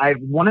 that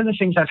one of the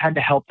things I've had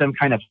to help them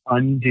kind of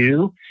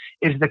undo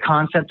is the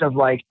concept of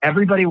like,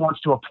 everybody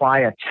wants to apply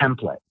a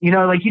template. You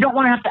don't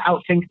want to have to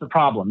outthink the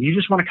problem. You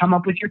just want to come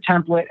up with your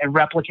template and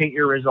replicate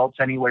your results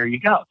anywhere you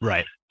go.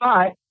 Right.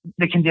 But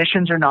the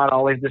conditions are not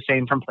always the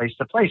same from place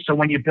to place. So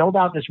when you build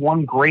out this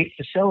one great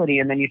facility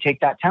and then you take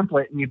that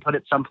template and you put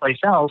it someplace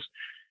else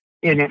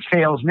and it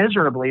fails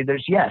miserably,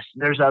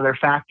 there's other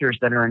factors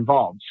that are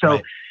involved.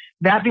 So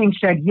that being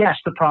said, yes,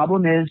 the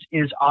problem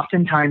is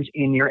oftentimes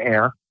in your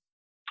air.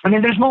 I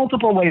mean, there's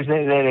multiple ways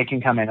that it can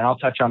come in, and I'll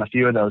touch on a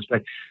few of those,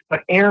 but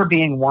air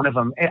being one of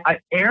them.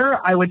 Air,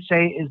 I would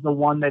say, is the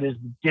one that is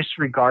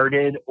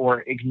disregarded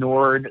or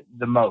ignored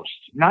the most.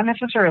 Not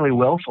necessarily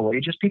willfully,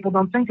 just people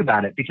don't think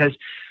about it, because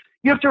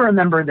you have to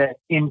remember that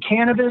in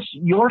cannabis,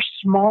 your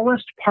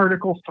smallest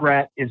particle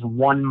threat is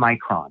 1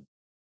 micron.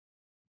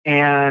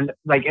 And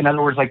in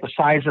other words, the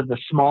size of the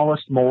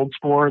smallest mold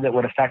spore that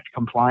would affect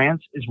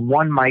compliance is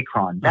 1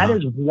 micron. That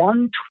is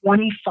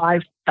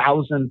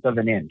 1/25,000th of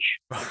an inch,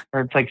 or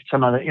it's like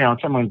some other,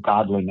 some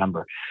ungodly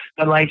number.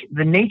 But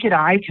the naked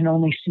eye can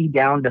only see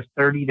down to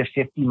 30 to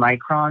 50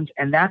 microns,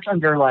 and that's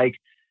under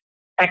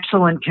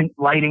excellent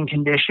lighting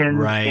conditions,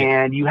 right,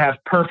 and you have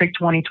perfect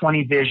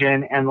 20/20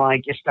 vision, and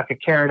you stuck a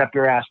carrot up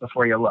your ass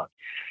before you look.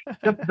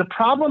 The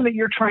problem that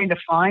you're trying to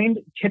find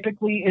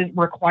typically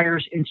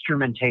requires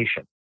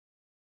instrumentation.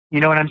 You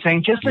know what I'm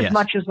saying? Just as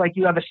much as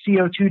you have a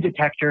CO2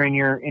 detector in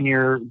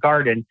your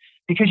garden,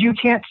 because you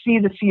can't see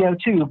the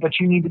CO2, but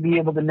you need to be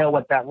able to know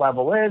what that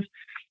level is.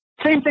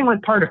 Same thing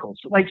with particles.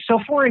 So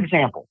for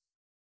example,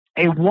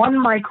 a 1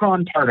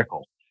 micron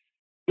particle,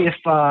 if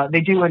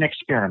they do an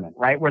experiment,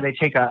 right, where they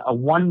take a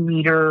 1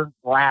 meter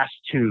glass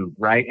tube,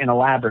 right, in a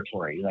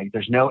laboratory,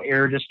 there's no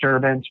air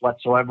disturbance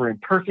whatsoever in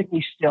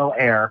perfectly still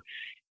air.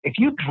 If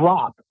you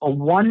drop a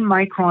 1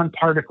 micron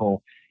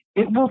particle,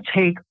 it will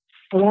take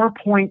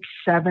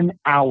 4.7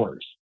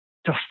 hours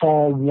to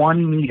fall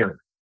 1 meter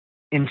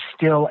in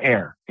still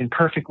air, in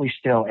perfectly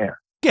still air.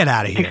 Get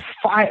out of here. It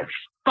takes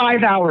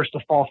 5 hours to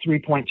fall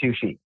 3.2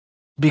 feet.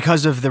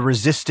 Because of the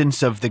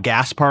resistance of the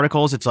gas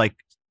particles, it's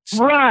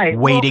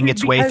weighting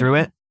its way through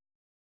it?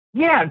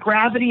 Yeah,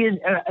 gravity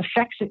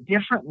affects it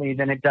differently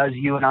than it does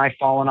you and I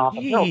falling off a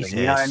building.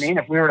 You know what I mean?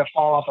 If we were to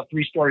fall off a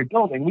 3-story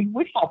building,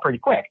 we'd fall pretty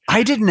quick.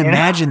 I didn't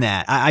imagine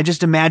that. I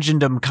just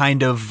imagined them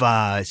kind of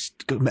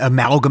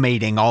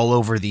amalgamating all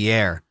over the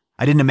air.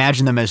 I didn't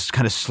imagine them as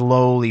kind of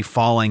slowly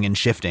falling and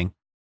shifting.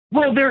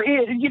 Well,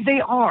 they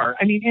are.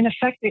 I mean, in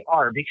effect, they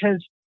are,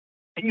 because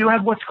you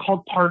have what's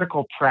called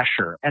particle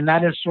pressure, and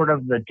that is sort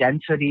of the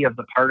density of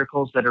the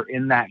particles that are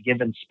in that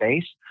given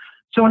space.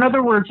 So in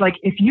other words,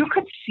 if you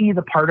could see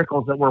the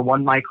particles that were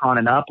 1 micron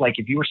and up,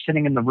 if you were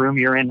sitting in the room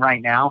you're in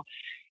right now,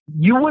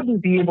 you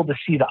wouldn't be able to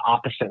see the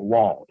opposite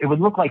wall. It would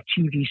look like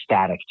TV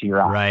static to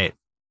your eyes.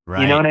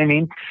 Right. You know what I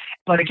mean?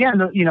 But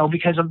again,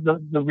 because of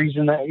the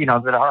reason that,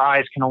 that our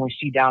eyes can only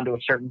see down to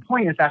a certain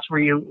point, is that's where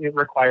it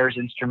requires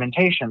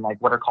instrumentation, like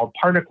what are called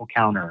particle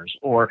counters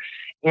or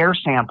air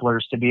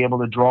samplers, to be able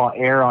to draw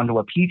air onto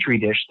a petri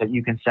dish that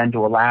you can send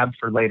to a lab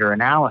for later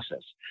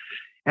analysis.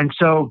 And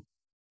so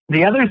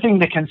the other thing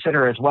to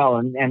consider as well,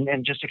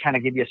 and just to kind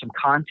of give you some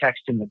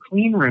context in the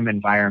clean room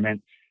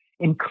environment,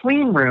 in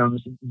clean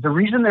rooms, the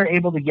reason they're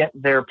able to get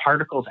their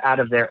particles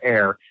out of their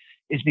air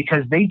is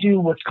because they do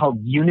what's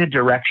called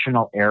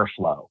unidirectional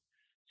airflow.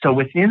 So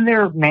within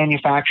their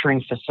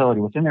manufacturing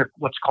facility, within their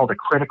what's called a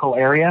critical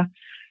area,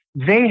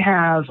 they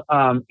have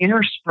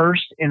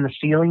interspersed in the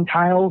ceiling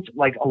tiles,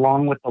 like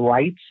along with the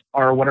lights,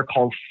 are what are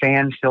called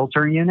fan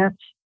filter units.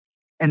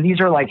 And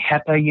these are like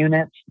HEPA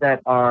units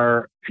that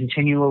are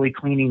continually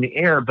cleaning the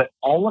air, but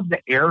all of the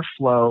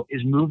airflow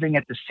is moving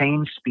at the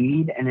same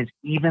speed and is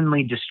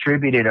evenly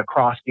distributed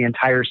across the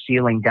entire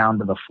ceiling down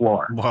to the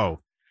floor. Whoa.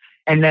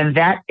 And then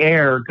that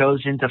air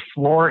goes into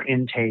floor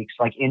intakes,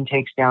 like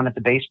intakes down at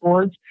the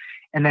baseboards.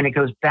 And then it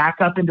goes back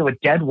up into a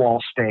dead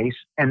wall space,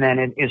 and then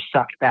it is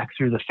sucked back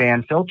through the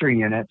fan filter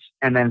units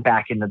and then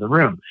back into the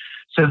room.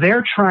 So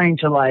they're trying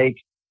to like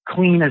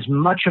clean as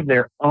much of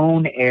their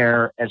own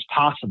air as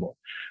possible.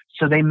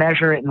 So they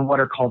measure it in what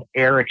are called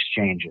air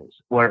exchanges,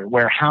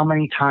 where how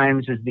many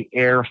times is the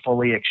air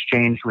fully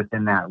exchanged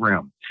within that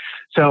room.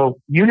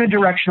 So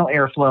unidirectional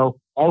airflow,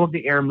 all of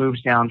the air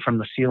moves down from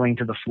the ceiling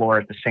to the floor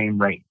at the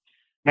same rate.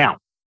 Now,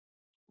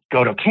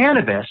 go to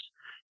cannabis.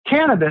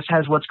 Cannabis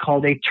has what's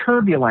called a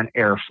turbulent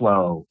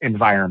airflow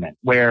environment,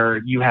 where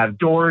you have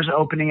doors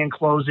opening and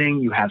closing,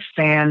 you have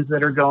fans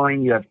that are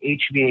going, you have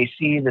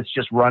HVAC that's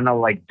just run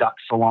like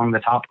ducts along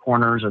the top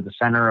corners or the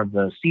center of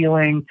the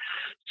ceiling.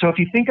 So if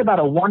you think about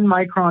a 1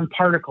 micron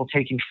particle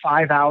taking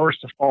 5 hours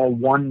to fall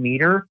 1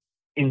 meter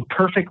in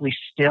perfectly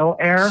still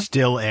air.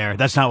 Still air.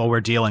 That's not what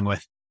we're dealing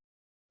with.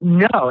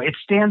 No, it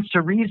stands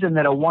to reason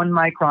that a 1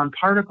 micron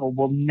particle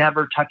will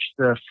never touch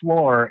the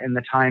floor in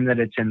the time that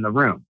it's in the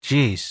room.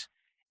 Jeez.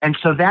 And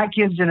so that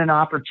gives it an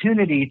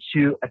opportunity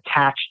to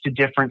attach to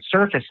different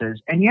surfaces.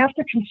 And you have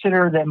to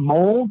consider that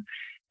mold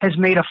has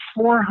made a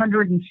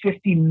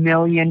 450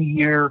 million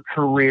year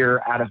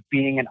career out of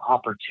being an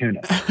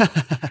opportunist.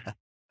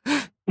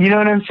 You know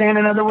what I'm saying?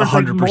 In other words,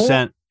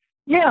 100%.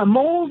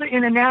 Mold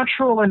in a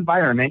natural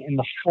environment, in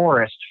the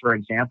forest, for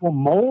example,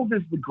 mold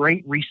is the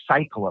great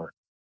recycler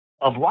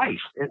of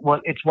life.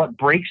 It's what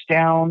breaks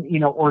down,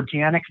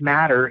 organic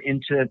matter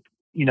into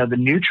the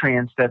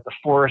nutrients that the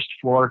forest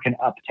floor can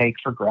uptake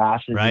for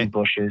grasses right. and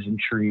bushes and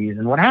trees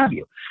and what have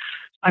you.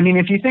 I mean,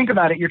 if you think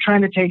about it, you're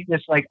trying to take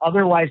this like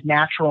otherwise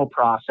natural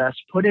process,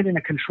 put it in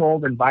a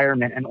controlled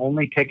environment and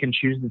only pick and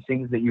choose the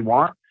things that you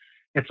want.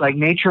 It's like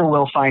nature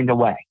will find a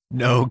way.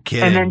 No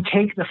kidding. And then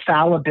take the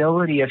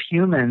fallibility of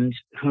humans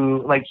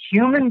who, like,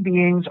 human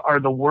beings are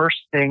the worst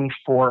thing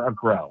for a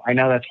grow. I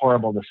know that's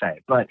horrible to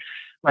say, but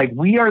like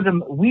we are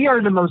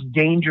the most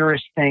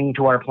dangerous thing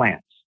to our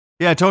plants.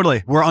 Yeah,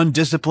 totally. We're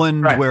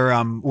undisciplined. Right.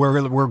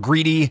 We're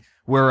greedy.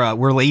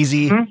 We're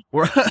lazy.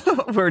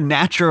 Mm-hmm. We're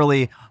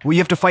naturally. We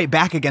have to fight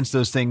back against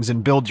those things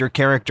and build your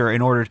character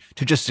in order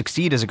to just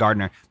succeed as a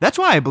gardener. That's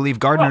why I believe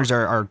gardeners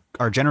are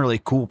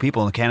generally cool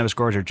people, and cannabis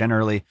growers are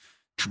generally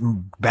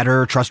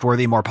better,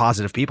 trustworthy, more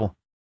positive people.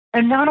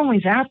 And not only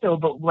that, though,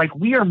 but like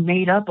we are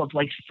made up of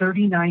like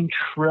 39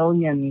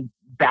 trillion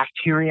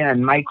bacteria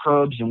and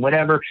microbes and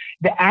whatever.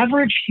 The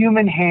average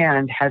human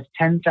hand has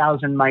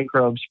 10,000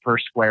 microbes per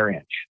square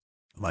inch.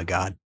 Oh my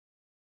God.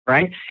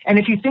 Right? And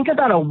if you think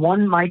about a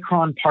 1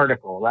 micron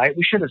particle, right?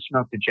 We should have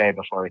smoked a J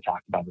before we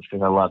talked about this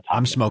because I love talking.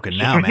 I'm smoking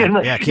now,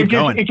 man. Yeah, keep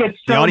going.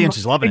 The audience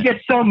is loving it. It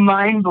gets so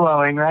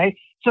mind-blowing, right?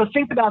 So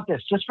think about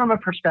this, just from a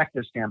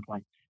perspective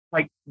standpoint.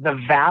 Like the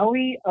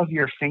valley of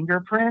your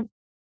fingerprint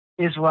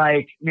is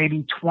like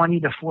maybe 20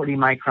 to 40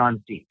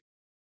 microns deep.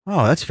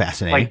 Oh, that's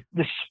fascinating.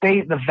 Like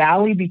the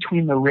valley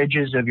between the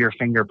ridges of your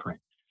fingerprint.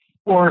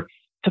 Or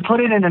to put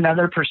it in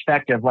another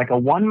perspective, like a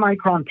 1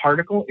 micron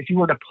particle, if you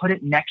were to put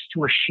it next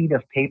to a sheet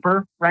of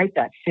paper, right?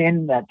 That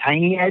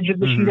tiny edge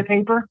of the sheet of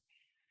paper,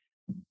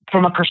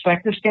 from a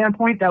perspective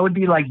standpoint, that would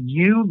be like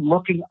you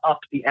looking up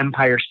the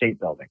Empire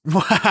State Building.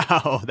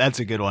 Wow, that's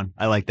a good one.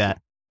 I like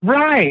that.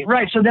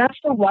 Right. So that's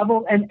the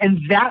level. And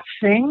that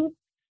thing,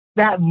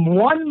 that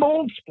one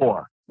mold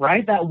spore,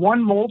 right? That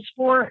one mold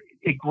spore,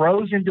 it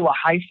grows into a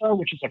hypha,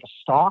 which is like a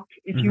stalk,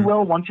 if you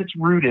will. Once it's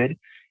rooted,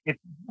 it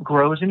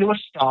grows into a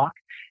stalk.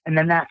 And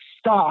then that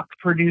stalk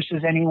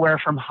produces anywhere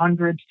from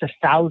hundreds to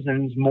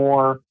thousands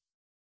more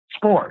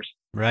spores.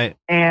 Right.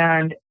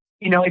 And,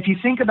 if you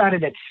think about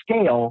it at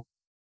scale,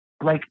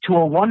 like to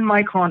a 1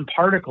 micron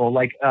particle,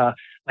 like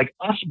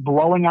us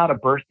blowing out a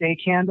birthday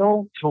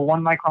candle to a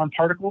 1 micron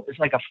particle is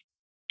like a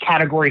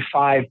category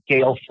 5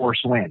 gale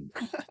force wind.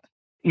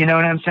 You know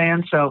what I'm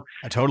saying? So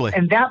totally.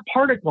 And that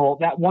particle,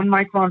 that 1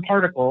 micron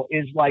particle,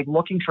 is like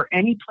looking for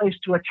any place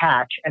to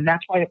attach. And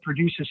that's why it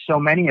produces so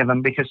many of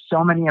them, because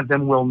so many of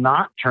them will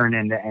not turn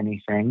into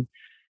anything.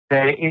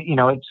 That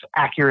it's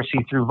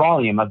accuracy through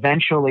volume.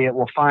 Eventually it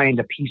will find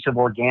a piece of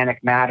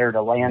organic matter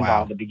to land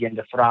on to begin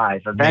to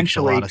thrive.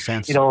 Eventually makes a lot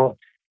of sense.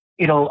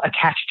 It'll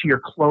attach to your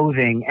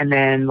clothing, and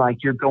then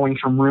like you're going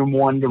from room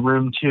 1 to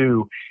room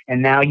 2,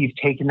 and now you've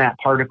taken that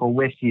particle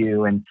with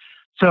you. And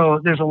so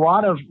there's a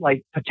lot of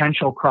like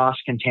potential cross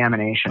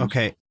contamination.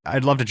 Okay.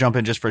 I'd love to jump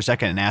in just for a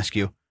second and ask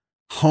you,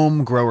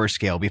 home grower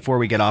scale, before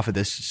we get off of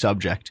this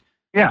subject.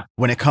 Yeah.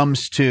 When it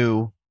comes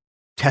to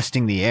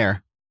testing the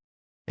air,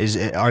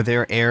 are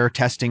there air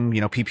testing,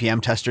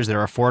 ppm testers that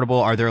are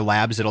affordable? Are there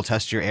labs that'll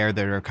test your air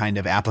that are kind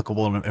of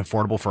applicable and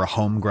affordable for a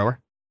home grower?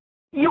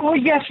 Yeah, well,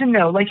 yes and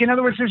no. Like, in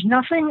other words, there's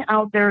nothing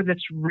out there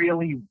that's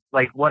really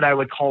like what I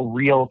would call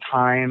real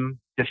time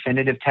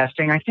definitive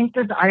testing. I think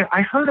that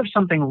I heard of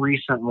something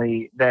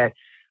recently that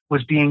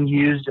was being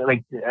used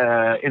like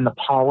in the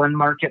pollen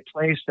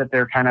marketplace that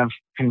they're kind of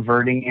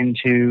converting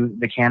into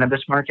the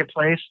cannabis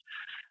marketplace.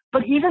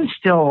 But even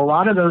still, a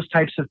lot of those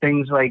types of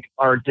things like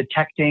are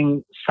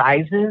detecting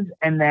sizes,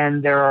 and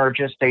then there are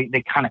just they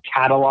kind of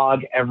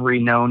catalog every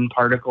known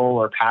particle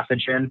or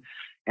pathogen,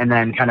 and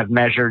then kind of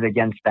measured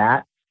against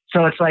that.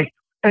 So it's like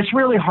it's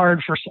really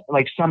hard for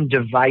like some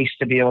device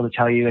to be able to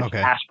tell you it's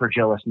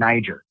Aspergillus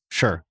niger.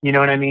 Sure. You know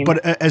what I mean?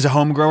 But as a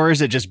home grower,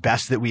 is it just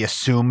best that we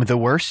assume the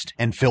worst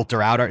and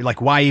filter out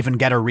like, why even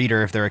get a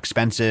reader if they're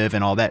expensive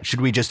and all that?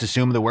 Should we just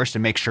assume the worst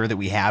and make sure that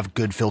we have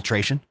good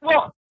filtration?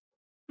 Well,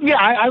 yeah,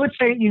 I would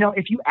say,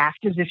 if you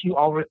act as if you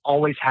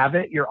always have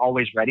it, you're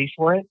always ready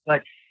for it.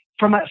 But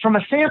from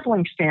a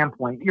sampling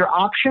standpoint, your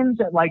options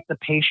at like the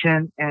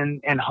patient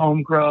and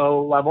home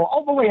grow level,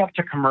 all the way up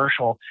to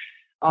commercial,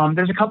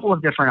 there's a couple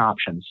of different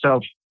options.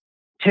 So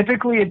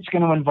typically it's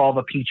going to involve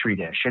a Petri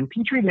dish, and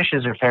Petri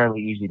dishes are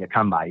fairly easy to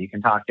come by. You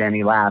can talk to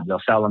any lab, they'll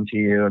sell them to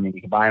you. I mean,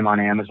 you can buy them on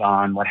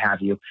Amazon, what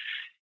have you.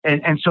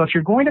 And so if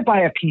you're going to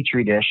buy a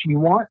Petri dish, you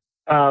want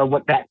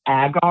what that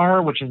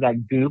agar, which is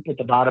that goop at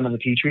the bottom of the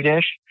Petri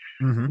dish,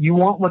 you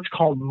want what's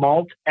called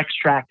malt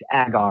extract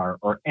agar,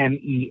 or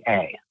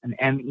MEA, an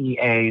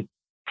MEA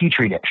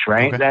Petri dish,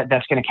 right? Okay.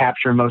 That's going to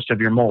capture most of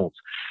your molds.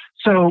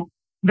 So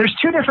there's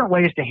two different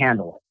ways to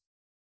handle it.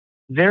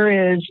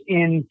 There is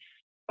in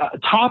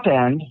top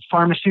end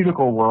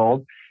pharmaceutical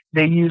world,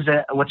 they use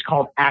what's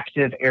called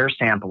active air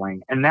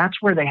sampling. And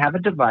that's where they have a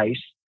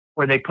device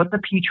where they put the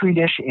Petri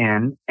dish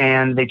in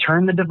and they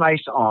turn the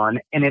device on,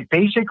 and it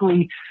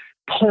basically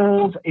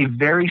pulls a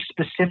very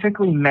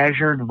specifically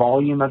measured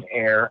volume of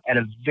air at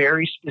a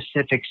very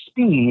specific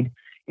speed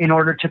in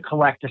order to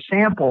collect a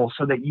sample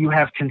so that you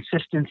have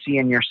consistency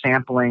in your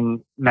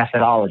sampling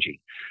methodology.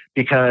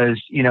 Because,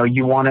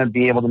 you want to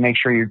be able to make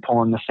sure you're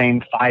pulling the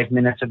same 5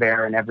 minutes of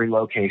air in every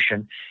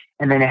location.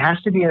 And then it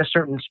has to be at a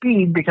certain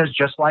speed because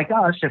just like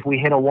us, if we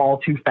hit a wall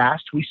too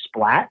fast, we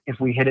splat. If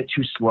we hit it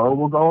too slow,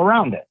 we'll go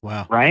around it.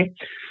 Wow. Right?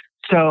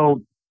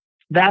 So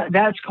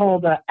that's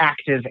called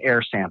active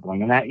air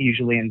sampling, and that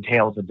usually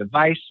entails a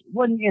device.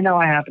 Wouldn't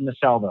I happen to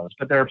sell those,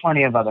 but there are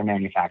plenty of other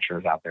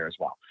manufacturers out there as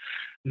well.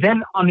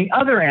 Then on the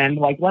other end,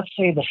 like let's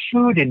say the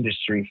food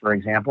industry, for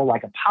example,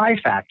 like a pie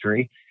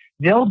factory,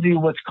 they'll do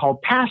what's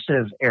called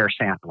passive air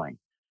sampling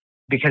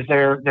because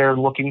they're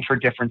looking for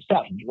different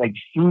stuff. Like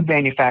food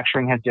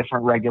manufacturing has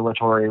different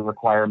regulatory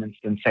requirements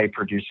than, say,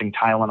 producing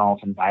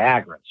Tylenols and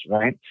Viagras,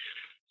 right?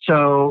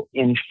 So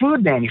in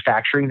food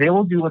manufacturing, they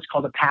will do what's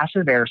called a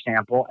passive air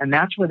sample, and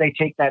that's where they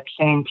take that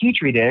same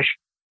Petri dish,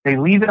 they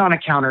leave it on a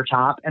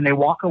countertop, and they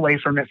walk away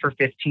from it for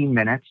 15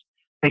 minutes.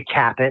 They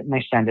cap it, and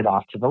they send it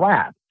off to the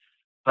lab.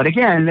 But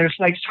again, there's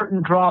like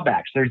certain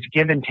drawbacks. There's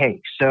give and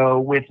take. So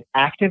with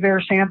active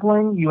air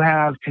sampling, you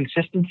have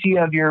consistency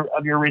of your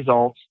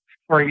results,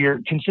 or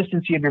your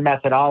consistency of your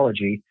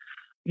methodology,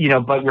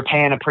 but you're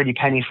paying a pretty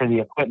penny for the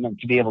equipment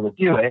to be able to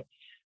do it.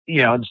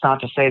 It's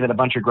not to say that a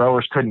bunch of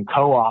growers couldn't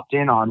co-opt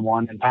in on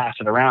one and pass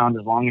it around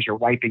as long as you're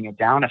wiping it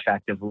down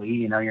effectively.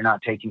 You're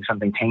not taking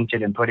something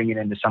tainted and putting it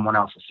into someone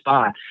else's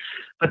spot.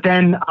 But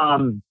then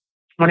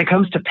when it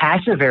comes to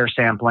passive air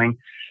sampling,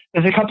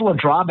 there's a couple of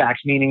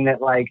drawbacks, meaning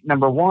that, like,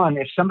 number one,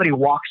 if somebody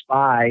walks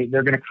by,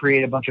 they're going to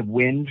create a bunch of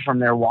wind from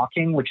their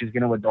walking, which is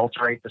going to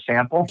adulterate the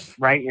sample,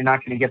 right? You're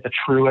not going to get the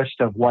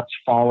truest of what's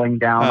falling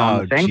down on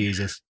the thing.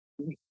 Jesus.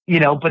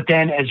 But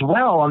then as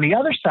well, on the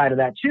other side of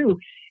that too,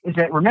 is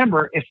that,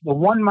 remember, if the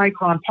 1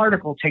 micron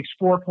particle takes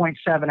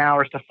 4.7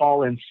 hours to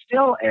fall in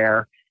still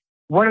air,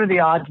 what are the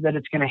odds that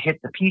it's going to hit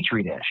the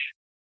Petri dish?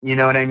 You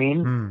know what I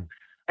mean?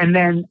 And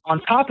then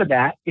on top of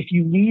that, if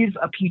you leave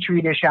a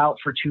Petri dish out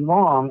for too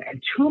long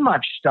and too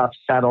much stuff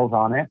settles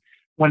on it,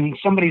 when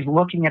somebody's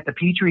looking at the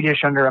Petri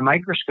dish under a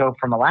microscope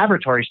from a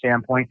laboratory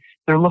standpoint,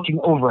 they're looking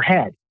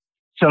overhead.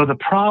 So the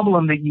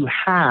problem that you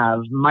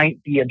have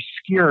might be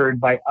obscured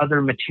by other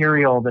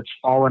material that's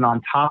fallen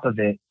on top of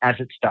it as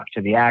it's stuck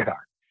to the agar.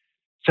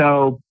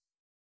 So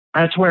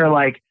that's where,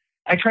 like,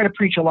 I try to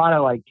preach a lot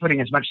of, like, putting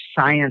as much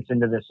science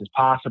into this as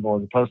possible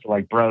as opposed to,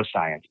 like, bro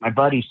science. My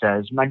buddy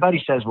says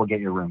we'll get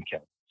your room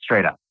killed.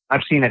 Straight up.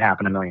 I've seen it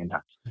happen a million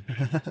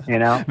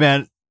times.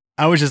 Man,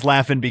 I was just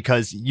laughing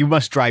because you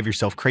must drive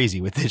yourself crazy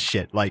with this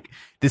shit. Like,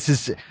 this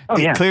is,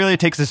 clearly it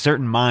takes a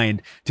certain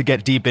mind to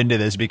get deep into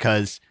this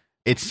because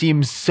it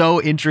seems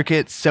so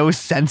intricate, so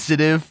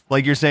sensitive.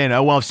 Like you're saying,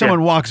 oh, well, if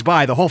someone walks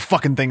by, the whole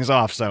fucking thing's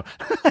off. So,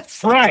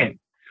 right.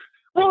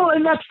 Well,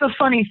 and that's the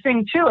funny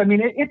thing too. I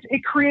mean,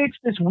 it creates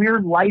this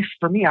weird life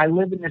for me. I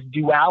live in this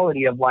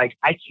duality of, like,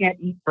 I can't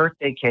eat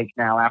birthday cake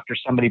now after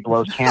somebody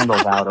blows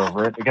candles out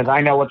over it because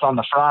I know what's on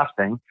the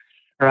frosting,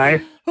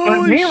 right?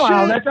 But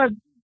meanwhile,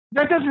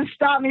 that doesn't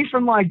stop me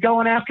from like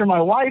going after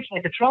my wife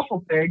like a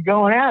truffle pig,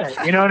 going at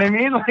it. You know what I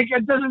mean? Like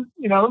it doesn't,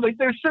 like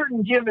there's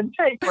certain give and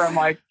take where I'm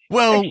like,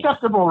 well,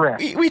 acceptable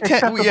risk. We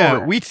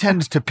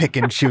tend to pick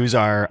and choose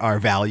our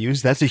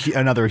values. That's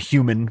another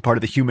human part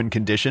of the human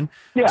condition.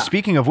 Yeah.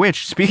 Speaking of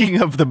which,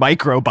 speaking of the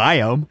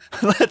microbiome,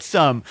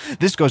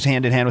 this goes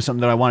hand in hand with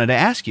something that I wanted to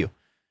ask you.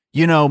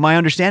 My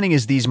understanding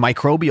is these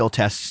microbial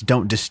tests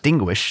don't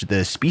distinguish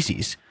the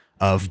species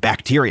of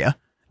bacteria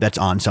that's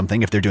on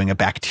something if they're doing a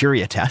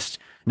bacteria test.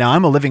 Now,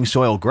 I'm a living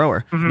soil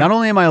grower. Mm-hmm. Not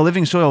only am I a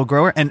living soil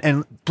grower,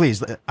 and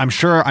please, I'm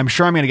sure I'm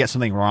going to get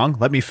something wrong.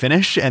 Let me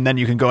finish, and then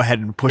you can go ahead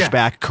and push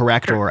back,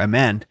 correct, or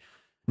amend.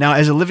 Now,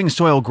 as a living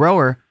soil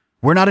grower,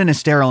 we're not in a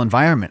sterile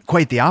environment.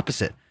 Quite the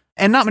opposite.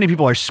 And not many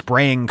people are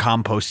spraying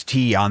compost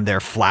tea on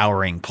their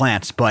flowering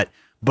plants, but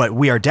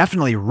we are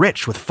definitely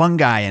rich with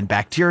fungi and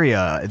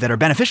bacteria that are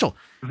beneficial.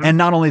 Mm-hmm. And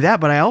not only that,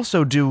 but I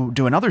also do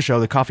another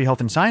show, the Coffee,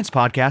 Health, and Science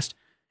podcast,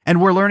 and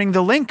we're learning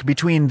the link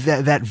between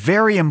that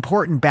very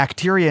important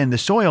bacteria in the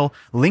soil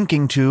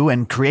linking to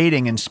and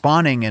creating and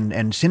spawning and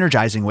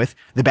synergizing with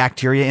the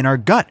bacteria in our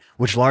gut,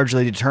 which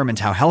largely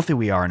determines how healthy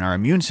we are in our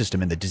immune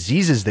system and the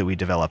diseases that we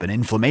develop and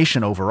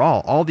inflammation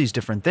overall, all these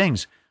different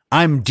things.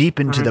 I'm deep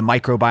into the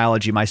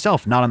microbiology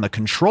myself, not on the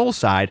control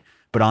side,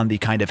 but on the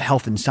kind of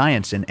health and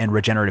science and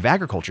regenerative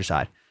agriculture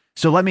side.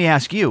 So let me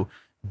ask you,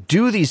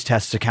 do these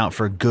tests account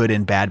for good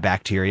and bad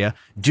bacteria?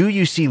 Do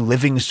you see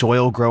living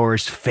soil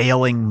growers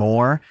failing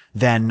more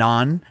than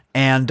none?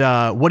 And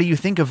what do you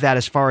think of that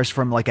as far as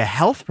from like a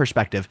health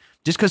perspective?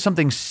 Just because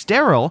something's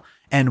sterile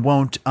and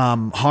won't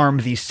harm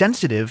the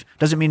sensitive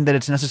doesn't mean that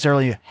it's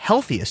necessarily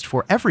healthiest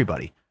for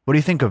everybody. What do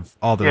you think of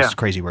all those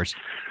crazy words?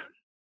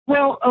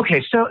 Well,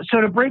 okay. So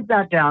to break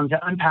that down,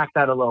 to unpack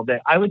that a little bit,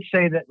 I would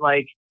say that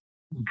like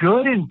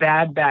good and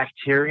bad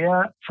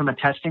bacteria from a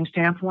testing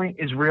standpoint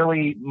is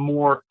really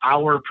more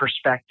our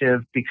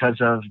perspective because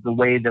of the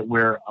way that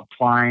we're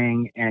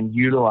applying and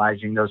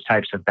utilizing those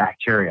types of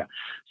bacteria.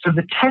 So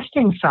the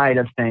testing side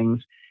of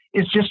things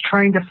is just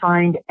trying to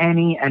find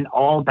any and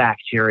all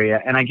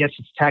bacteria. And I guess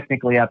it's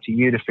technically up to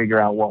you to figure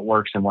out what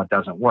works and what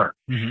doesn't work.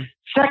 Mm-hmm.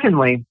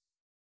 Secondly,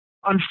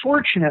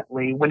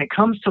 unfortunately, when it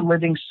comes to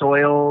living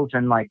soils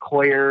and like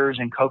coirs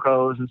and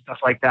cocos and stuff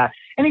like that,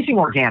 anything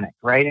organic,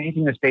 right?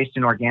 Anything that's based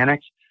in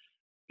organics,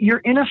 you're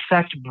in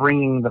effect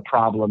bringing the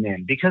problem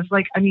in because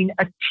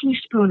a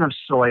teaspoon of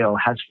soil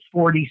has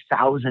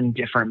 40,000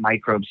 different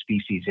microbe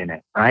species in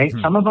it, right?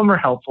 Mm-hmm. Some of them are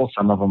helpful,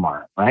 some of them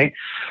aren't, right?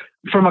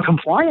 From a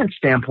compliance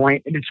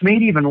standpoint, it's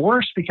made even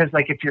worse because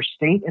like if your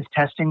state is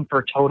testing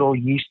for total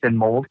yeast and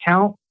mold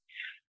count,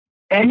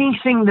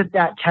 anything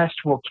that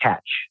test will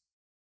catch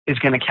is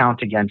going to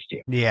count against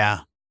you. Yeah.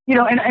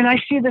 And I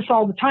see this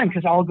all the time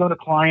because I'll go to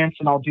clients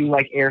and I'll do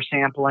like air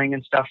sampling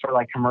and stuff for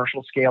like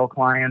commercial scale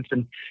clients.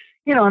 And,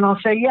 and I'll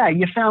say, yeah,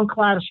 you found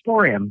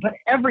cladosporium, but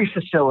every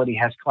facility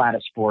has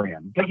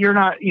cladosporium, but you're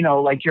not,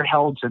 like you're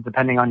held to,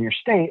 depending on your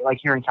state, like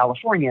here in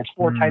California, it's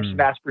 4 types of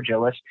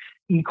Aspergillus,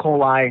 E.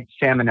 coli,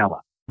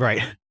 Salmonella.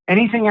 Right.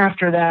 Anything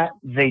after that,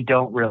 they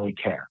don't really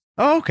care.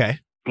 Oh, okay.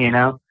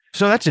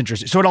 So that's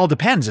interesting. So it all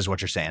depends is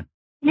what you're saying.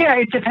 Yeah,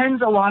 it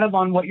depends a lot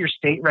on what your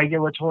state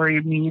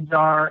regulatory needs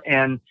are.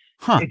 And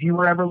if you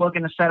were ever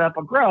looking to set up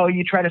a grow,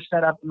 you try to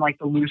set up in like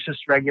the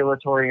loosest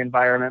regulatory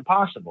environment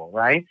possible,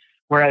 right?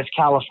 Whereas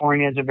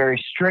California is a very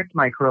strict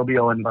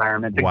microbial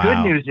environment. The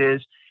good news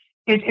is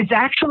it's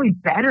actually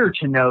better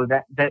to know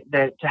that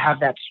to have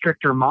that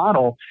stricter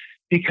model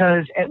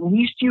because at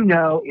least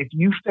if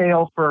you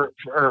fail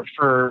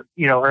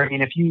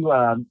if you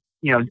are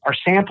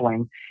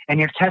sampling and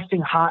you're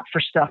testing hot for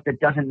stuff that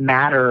doesn't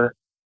matter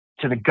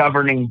to the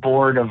governing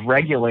board of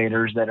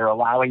regulators that are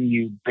allowing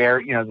you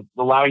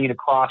to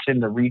cross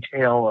into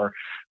retail or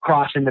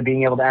cross into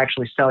being able to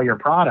actually sell your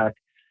product.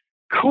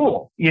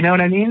 Cool. You know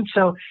what I mean?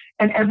 So,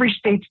 and every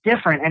state's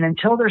different. And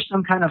until there's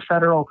some kind of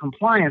federal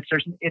compliance,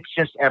 it's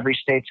just every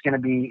state's going to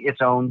be its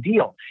own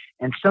deal.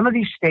 And some of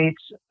these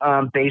states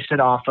base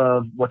it off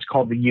of what's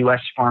called the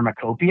U.S.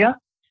 Pharmacopoeia.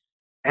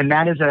 And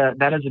that is a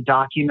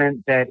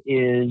document that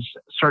is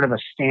sort of a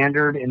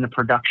standard in the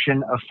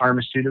production of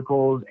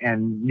pharmaceuticals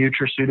and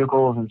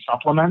nutraceuticals and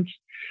supplements.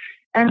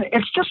 And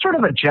it's just sort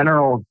of a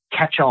general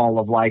catch-all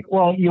of like,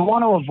 well, you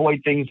want to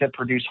avoid things that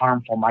produce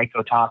harmful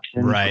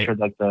mycotoxins, which are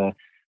like the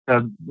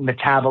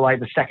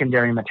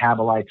secondary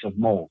metabolites of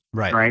mold,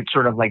 right?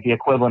 Sort of like the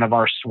equivalent of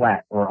our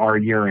sweat or our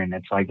urine.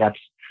 It's like that's,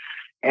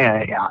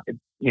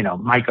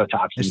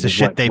 mycotoxins. It's the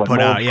shit they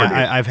put out.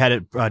 Yeah, I've had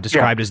it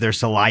described as their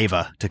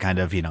saliva to kind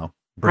of,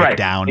 break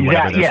down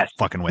whatever they're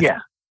fucking with. Yeah,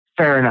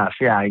 fair enough.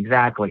 Yeah,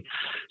 exactly.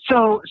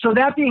 So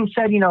that being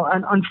said,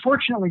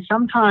 unfortunately,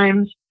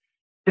 sometimes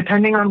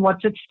depending on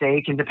what's at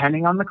stake and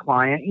depending on the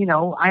client,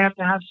 I have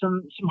to have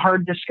some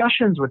hard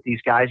discussions with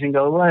these guys and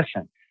go,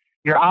 listen,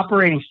 you're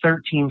operating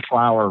 13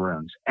 flower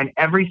rooms and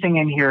everything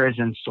in here is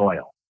in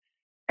soil.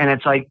 And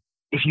it's like,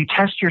 if you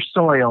test your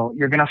soil,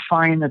 you're going to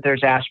find that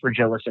there's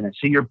Aspergillus in it.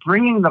 So you're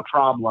bringing the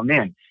problem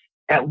in.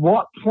 At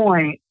what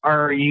point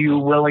are you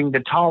willing to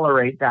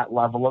tolerate that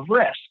level of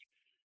risk?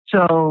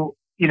 So,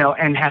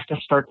 and has to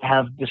start to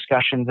have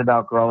discussions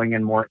about growing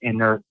in more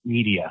inert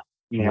media,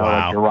 Wow.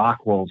 like your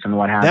rock wools and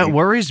what have That you.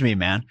 worries me,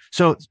 man.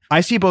 So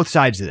I see both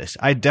sides of this.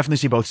 I definitely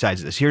see both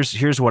sides of this.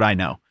 Here's what I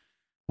know.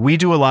 We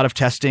do a lot of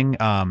testing.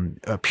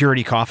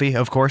 Purity Coffee,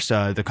 of course,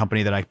 the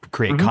company that I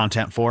create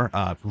content for.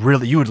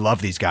 Really, you would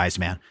love these guys,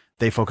 man.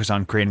 They focus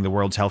on creating the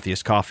world's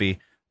healthiest coffee.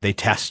 They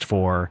test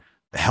for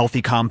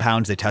healthy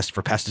compounds. They test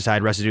for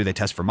pesticide residue. They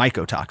test for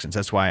mycotoxins.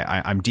 That's why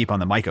I'm deep on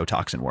the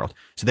mycotoxin world.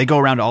 So they go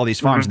around to all these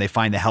farms and they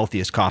find the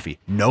healthiest coffee.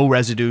 No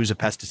residues of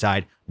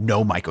pesticide,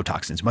 no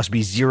mycotoxins. Must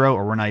be zero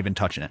or we're not even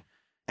touching it.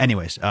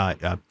 Anyways,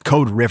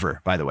 code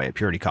River, by the way, at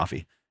Purity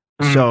Coffee.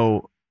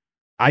 So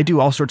I do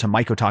all sorts of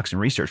mycotoxin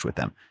research with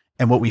them.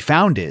 And what we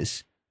found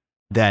is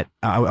that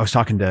I was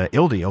talking to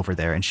Ildi over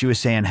there, and she was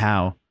saying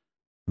how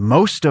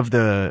most of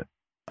the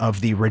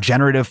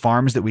regenerative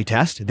farms that we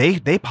test,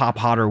 they pop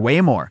hotter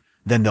way more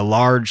than the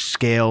large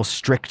scale,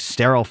 strict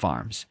sterile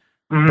farms.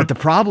 But the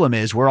problem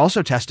is we're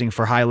also testing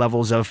for high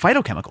levels of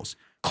phytochemicals,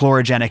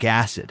 chlorogenic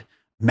acid,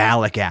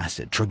 malic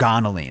acid,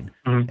 trigonylene.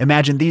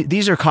 Imagine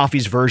these are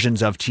coffee's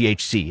versions of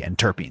THC and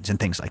terpenes and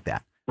things like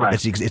that. Right.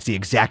 It's the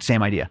exact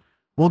same idea.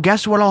 Well,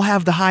 guess what? I'll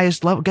have the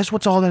highest level. Guess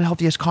what's all the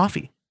healthiest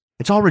coffee?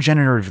 It's all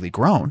regeneratively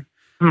grown.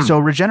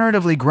 So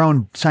regeneratively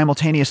grown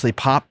simultaneously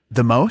pop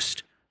the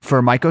most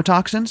for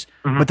mycotoxins.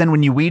 But then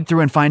when you weed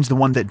through and finds the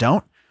one that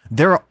don't,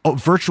 they're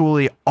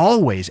virtually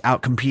always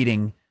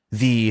outcompeting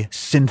the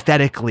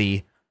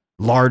synthetically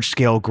large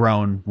scale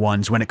grown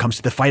ones when it comes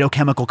to the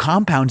phytochemical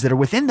compounds that are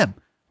within them.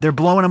 They're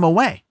blowing them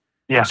away.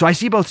 Yeah. So I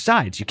see both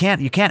sides. You can't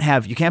be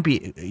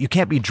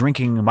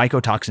drinking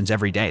mycotoxins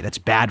every day. That's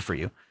bad for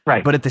you.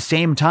 Right. But at the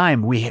same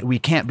time, we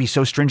can't be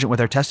so stringent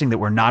with our testing that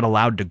we're not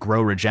allowed to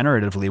grow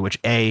regeneratively, which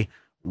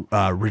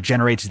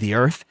regenerates the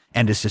earth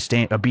and is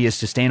B is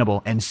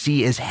sustainable and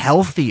C is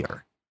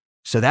healthier.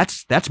 So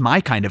that's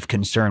my kind of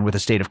concern with the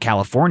state of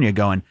California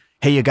going,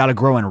 hey, you got to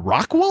grow in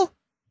rock wool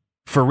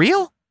for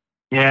real?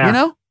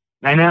 Yeah.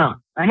 I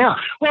know.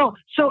 Well,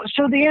 so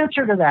the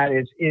answer to that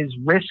is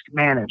risk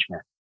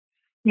management.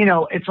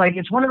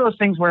 It's one of those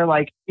things where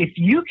like, if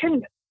you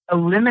can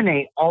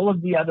eliminate all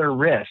of the other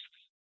risks,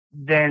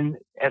 then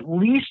at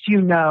least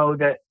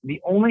that the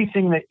only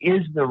thing that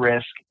is the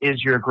risk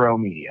is your grow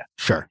media.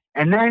 Sure.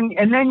 And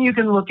then you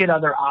can look at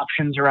other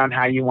options around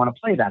how you want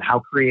to play that, how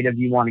creative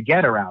you want to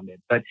get around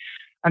it. But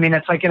I mean,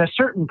 it's like at a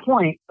certain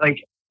point,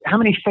 like how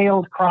many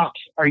failed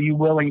crops are you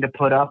willing to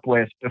put up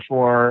with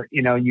before,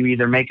 you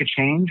either make a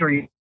change or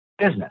you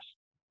business?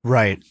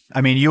 Right.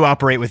 I mean, you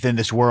operate within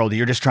this world.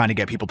 You're just trying to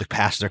get people to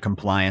pass their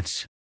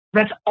compliance.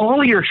 That's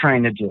all you're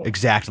trying to do.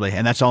 Exactly.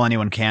 And that's all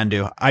anyone can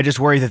do. I just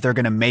worry that they're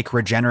going to make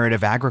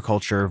regenerative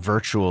agriculture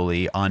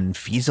virtually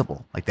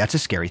unfeasible. Like that's a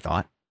scary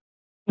thought.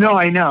 No,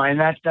 I know. And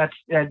that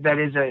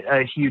is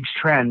a huge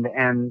trend.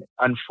 And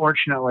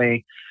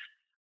unfortunately,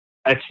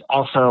 it's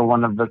also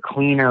one of the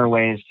cleaner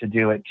ways to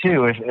do it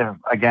too. If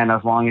again,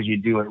 as long as you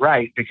do it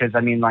right, because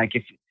I mean, like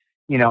if,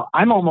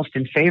 I'm almost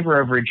in favor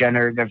of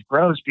regenerative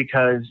grows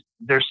because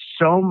there's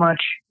so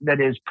much that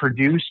is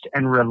produced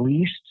and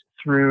released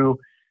through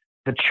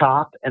the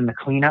chop and the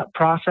cleanup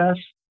process.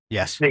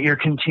 Yes. That you're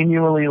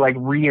continually like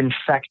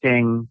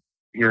reinfecting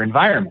your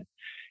environment,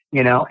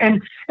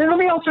 and let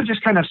me also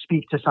just kind of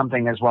speak to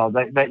something as well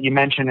that you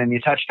mentioned and you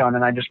touched on,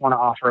 and I just want to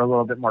offer a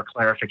little bit more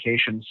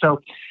clarification.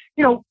 So,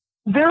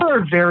 there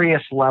are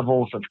various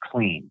levels of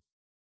clean.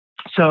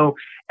 So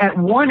at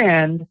one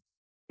end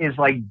is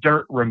like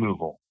dirt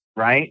removal,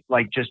 right?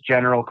 Like just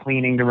general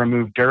cleaning to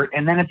remove dirt.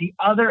 And then at the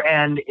other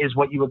end is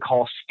what you would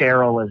call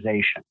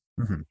sterilization.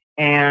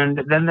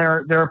 And then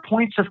there are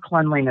points of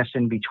cleanliness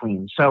in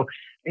between. So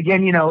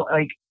again,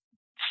 like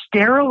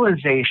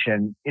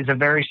sterilization is a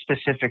very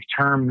specific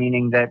term,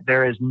 meaning that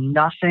there is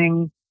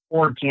nothing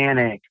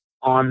organic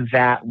on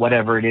that,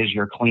 whatever it is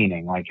you're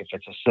cleaning, like if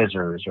it's a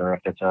scissors or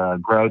if it's a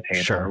grow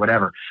table or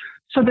whatever.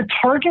 So the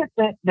target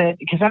that,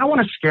 because I don't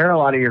want to scare a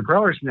lot of your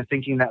growers into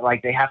thinking that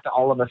like they have to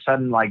all of a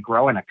sudden like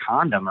grow in a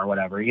condom or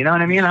whatever, you know what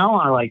I mean? I don't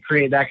want to like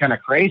create that kind of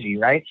crazy,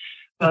 right?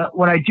 But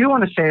what I do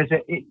want to say is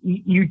that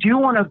you do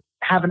want to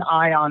have an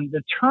eye on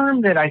the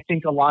term that I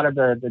think a lot of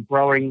the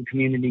growing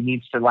community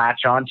needs to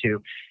latch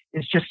onto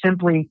is just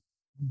simply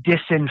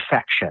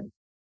disinfection.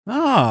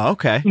 Oh,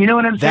 okay. You know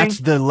what I'm saying? That's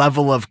the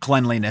level of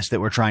cleanliness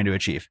that we're trying to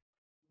achieve.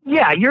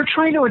 Yeah, you're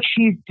trying to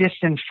achieve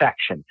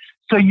disinfection.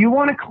 So you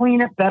want to clean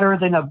it better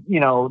than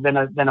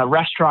a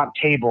restaurant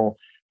table,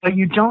 but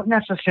you don't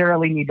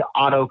necessarily need to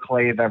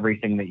autoclave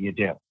everything that you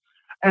do.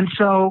 And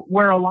so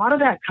where a lot of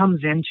that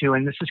comes into,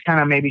 and this is kind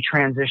of maybe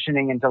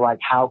transitioning into like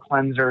how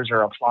cleansers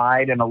are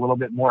applied and a little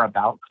bit more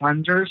about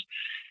cleansers,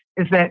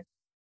 is that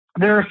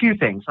there are a few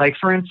things. Like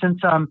for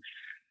instance,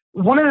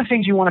 one of the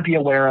things you want to be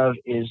aware of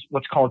is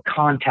what's called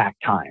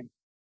contact time.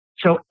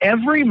 So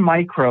every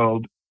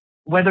microbe,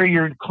 whether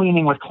you're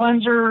cleaning with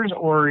cleansers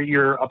or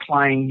you're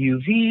applying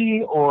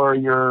UV or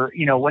you're,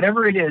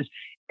 whatever it is,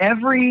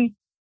 every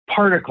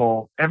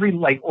particle, every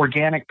like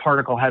organic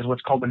particle has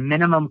what's called a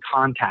minimum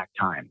contact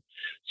time.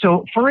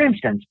 So for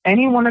instance,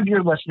 any one of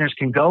your listeners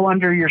can go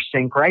under your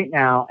sink right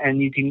now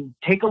and you can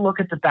take a look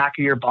at the back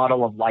of your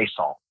bottle of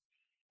Lysol.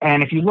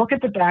 And if you look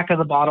at the back of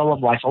the bottle of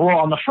Lysol, well,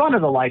 on the front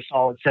of the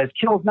Lysol, it says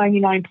kills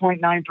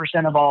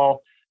 99.9% of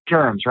all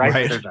germs, right?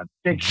 There's a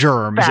big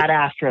germs. Fat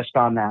asterisk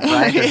on that,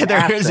 right? Yeah,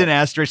 there is an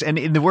asterisk.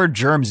 And the word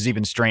germs is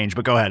even strange,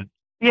 but go ahead.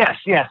 Yes.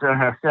 That's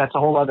a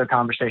whole other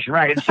conversation,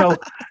 right? So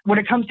what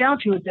it comes down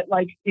to is that,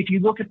 like, if you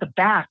look at the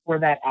back where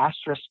that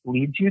asterisk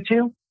leads you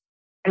to,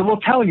 it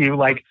will tell you,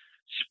 like,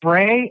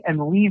 spray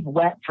and leave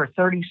wet for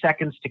 30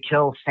 seconds to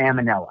kill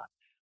salmonella,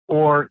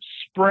 or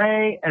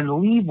spray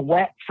and leave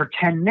wet for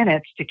 10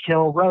 minutes to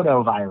kill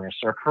rotavirus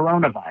or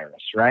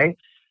coronavirus, right?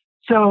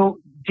 So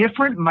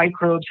different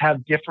microbes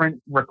have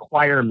different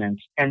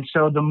requirements. And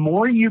so the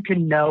more you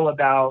can know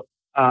about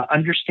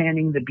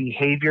understanding the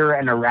behavior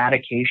and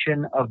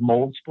eradication of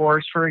mold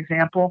spores, for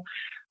example,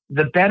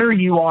 the better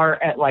you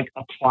are at, like,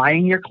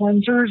 applying your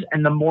cleansers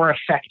and the more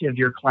effective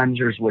your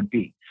cleansers would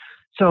be.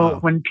 So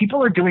when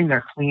people are doing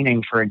their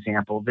cleaning, for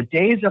example, the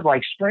days of,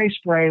 like, spray,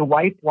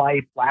 wipe,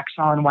 wax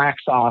on,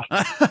 wax off,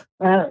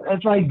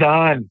 it's like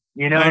done.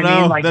 You know what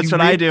I mean? Like, that's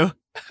what I do.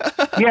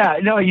 Yeah,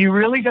 no, you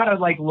really got to,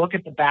 like, look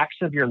at the backs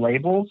of your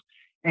labels,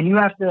 and you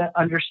have to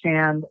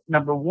understand,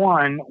 number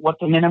one, what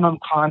the minimum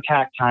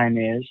contact time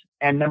is.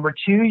 And number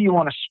two, you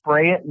want to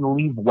spray it and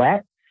leave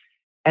wet.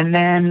 And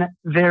then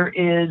there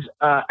is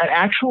an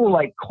actual,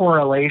 like,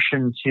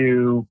 correlation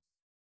to,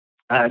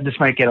 this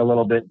might get a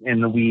little bit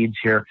in the weeds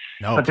here,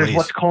 but there's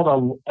what's called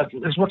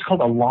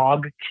a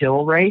log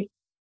kill rate.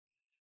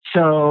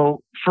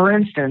 So, for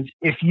instance,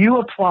 if you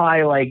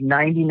apply, like,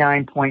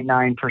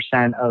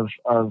 99.9%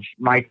 of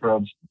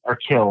microbes are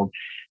killed,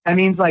 that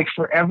means, like,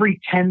 for every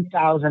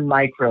 10,000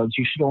 microbes,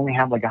 you should only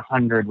have, like,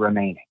 100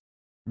 remaining.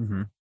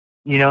 Mm-hmm.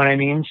 You know what I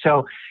mean?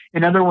 So,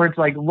 in other words,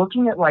 like,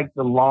 looking at, like,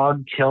 the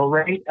log kill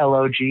rate,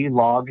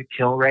 log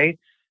kill rate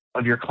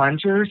of your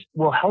cleansers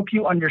will help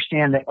you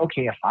understand that,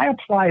 okay, if I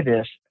apply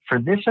this for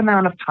this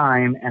amount of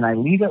time and I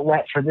leave it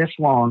wet for this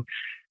long,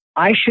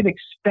 I should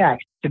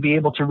expect to be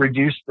able to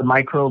reduce the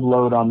microbe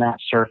load on that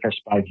surface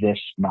by this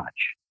much.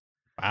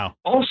 Wow.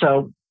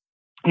 Also,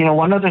 you know,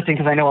 one other thing,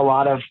 because I know a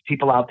lot of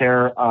people out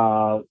there,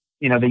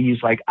 you know, they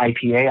use, like,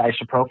 IPA,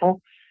 isopropyl,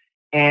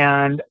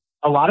 and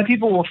a lot of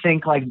people will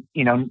think, like,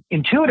 you know,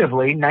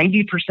 intuitively,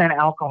 90%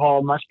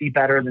 alcohol must be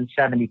better than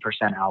 70%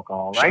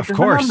 alcohol, right? Of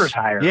course. The number's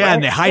higher. Yeah, right?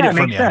 and they hide it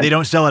from you. Sense. They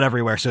don't sell it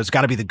everywhere, so it's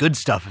got to be the good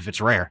stuff if it's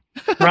rare.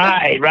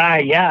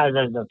 Right. Yeah,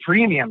 the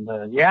premium,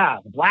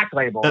 the black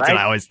label. That's right?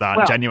 what I always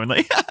thought,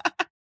 genuinely.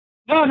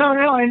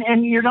 No,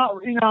 and you're not,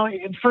 you know,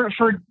 for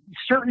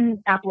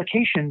certain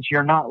applications,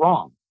 you're not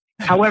wrong.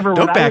 However,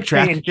 don't what backtrack.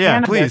 I would say in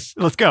cannabis, please,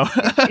 let's go.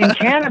 in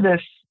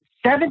cannabis,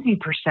 70%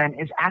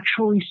 is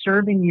actually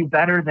serving you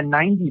better than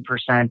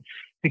 90%,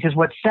 because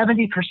what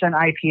 70%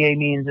 IPA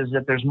means is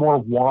that there's more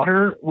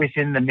water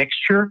within the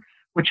mixture,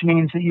 which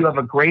means that you have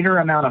a greater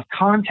amount of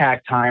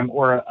contact time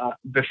or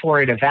before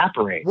it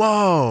evaporates.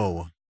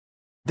 Whoa.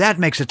 That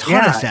makes a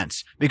ton of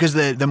sense, because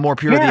the more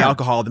pure the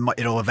alcohol,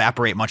 it'll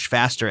evaporate much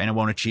faster and it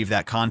won't achieve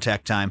that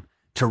contact time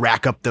to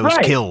rack up those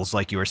kills,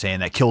 like you were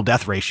saying, that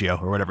kill-death ratio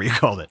or whatever you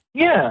called it.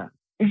 Yeah,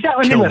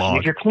 exactly. I mean, listen,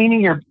 if you're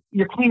cleaning your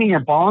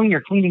bong, you're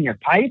cleaning your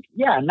pipe,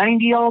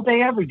 90 all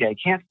day, every day.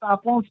 Can't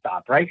stop, won't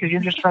stop, right? Because you're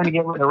just trying to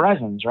get rid of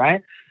resins,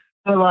 right?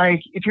 So,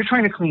 like, if you're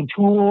trying to clean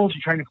tools,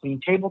 you're trying to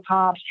clean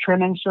tabletops,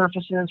 trimming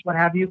surfaces, what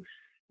have you,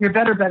 your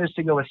better bet is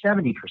to go with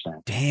 70%.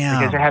 Damn.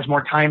 Because it has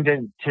more time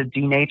to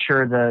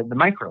denature the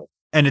microbe.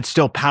 And it's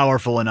still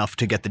powerful enough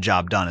to get the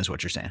job done, is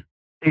what you're saying.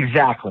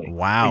 Exactly.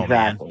 Wow,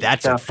 exactly. Man.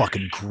 That's a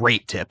fucking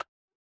great tip.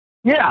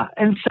 Yeah.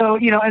 And so,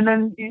 you know, and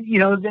then, you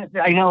know,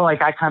 I know,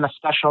 like, I kind of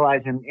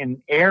specialize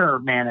in air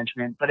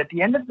management, but at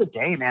the end of the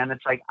day, man,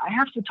 it's like, I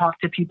have to talk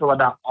to people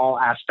about all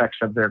aspects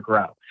of their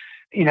grow.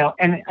 You know,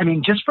 and I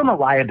mean, just from a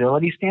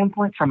liability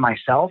standpoint from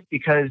myself,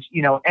 because,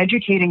 you know,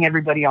 educating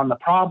everybody on the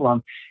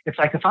problem, it's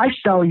like, if I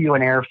sell you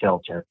an air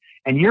filter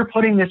and you're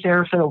putting this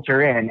air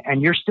filter in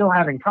and you're still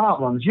having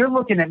problems, you're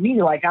looking at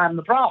me like I'm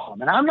the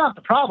problem, and I'm not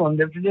the problem.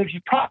 There's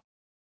a problem.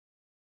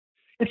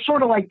 It's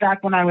sort of like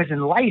back when I was in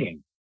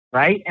lighting,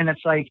 right? And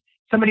it's like,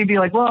 somebody would be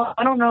like, well,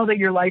 I don't know that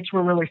your lights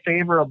were really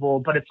favorable,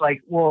 but it's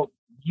like, well,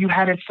 you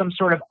had some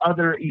sort of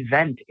other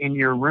event in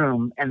your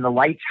room and the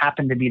lights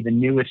happen to be the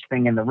newest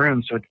thing in the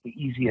room. So it's the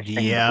easiest thing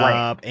to play.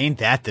 Yeah, ain't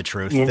that the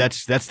truth? Yeah.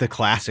 That's the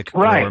classic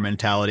grower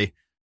mentality.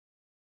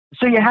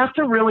 So you have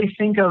to really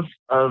think of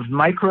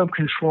microbe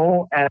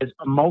control as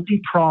a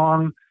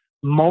multi-prong,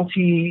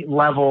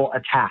 multi-level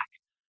attack.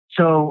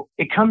 So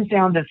it comes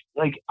down to,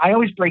 like, I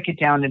always break it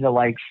down into,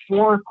 like,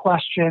 4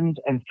 questions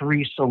and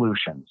 3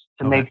 solutions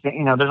to make the,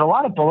 you know, there's a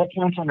lot of bullet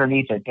points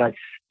underneath it, but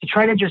to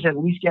try to just at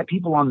least get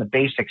people on the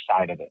basic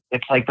side of it.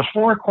 It's like the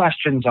 4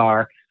 questions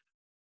are,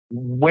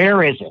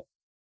 where is it?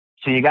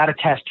 So you got to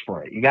test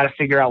for it. You got to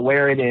figure out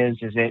where it is.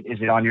 Is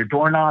it on your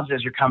doorknobs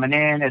as you're coming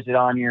in? Is it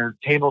on your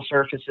table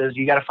surfaces?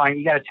 You got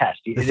to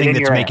test. The thing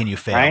that's making you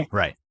fail.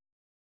 Right.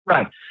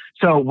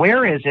 So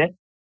where is it?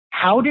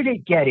 How did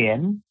it get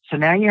in? So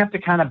now you have to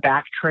kind of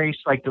backtrace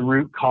like the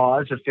root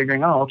cause of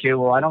figuring, oh, okay,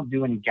 well, I don't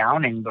do any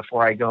gowning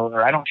before I go,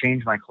 or I don't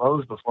change my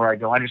clothes before I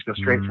go. I just go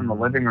straight from the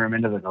living room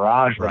into the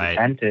garage where the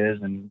tent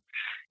is. And,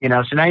 you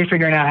know, so now you're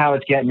figuring out how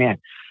it's getting in.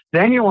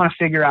 Then you want to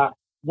figure out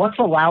what's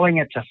allowing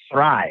it to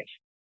thrive.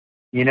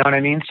 You know what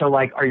I mean? So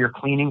like, are your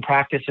cleaning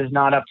practices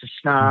not up to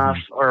snuff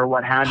or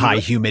what have you? High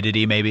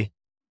humidity, maybe.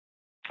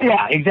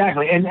 Yeah,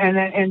 exactly.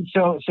 And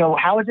so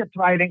how is it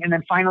thriving? And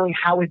then finally,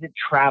 how is it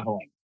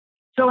traveling?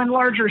 So in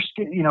larger,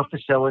 you know,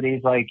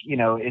 facilities, like, you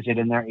know, is it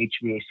in their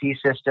HVAC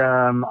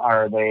system?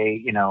 Are they,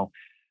 you know,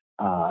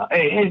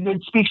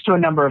 it speaks to a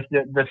number of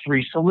the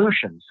three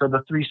solutions. So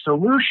the three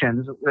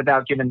solutions,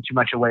 without giving too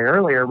much away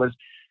earlier, was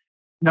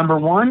number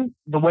one,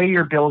 the way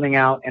you're building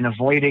out and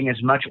avoiding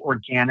as much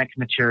organic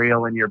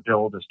material in your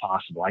build as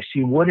possible. I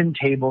see wooden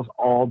tables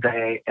all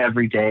day,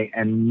 every day,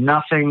 and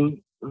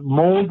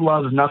mold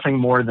loves nothing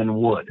more than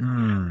wood.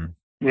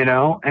 You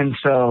know, and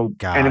so,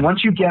 and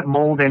once you get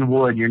mold in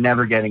wood, you're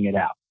never getting it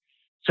out.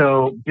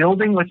 So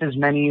building with as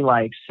many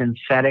like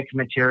synthetic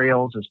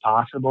materials as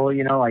possible,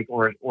 you know, like,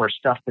 or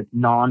stuff that's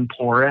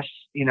non-porous,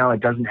 you know,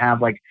 it doesn't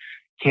have like,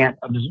 can't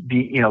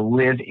be, you know,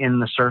 live in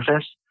the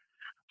surface,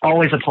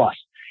 always a plus.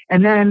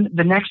 And then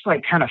the next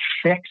like kind of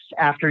fix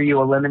after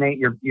you eliminate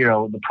your, you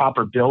know, the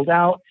proper build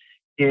out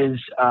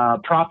is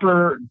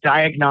proper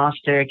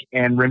diagnostic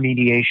and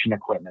remediation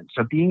equipment.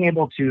 So being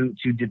able to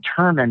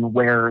determine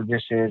where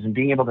this is and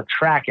being able to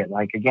track it,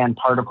 like again,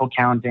 particle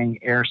counting,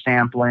 air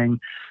sampling,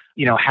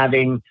 you know,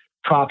 having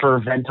proper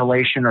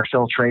ventilation or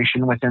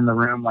filtration within the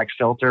room, like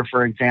Filtr,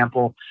 for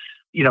example,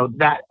 you know,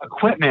 that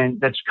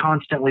equipment that's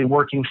constantly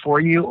working for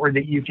you or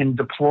that you can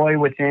deploy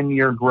within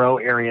your grow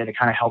area to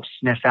kind of help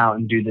sniff out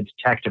and do the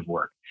detective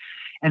work.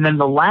 And then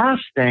the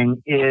last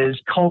thing is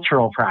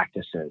cultural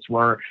practices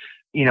where,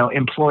 you know,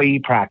 employee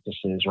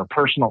practices or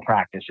personal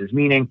practices,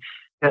 meaning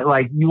that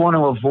like you want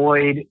to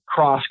avoid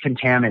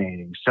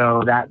cross-contaminating.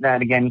 So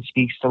that again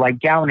speaks to like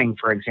gowning,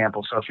 for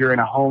example. So if you're in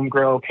a home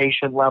grow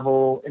patient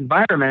level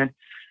environment,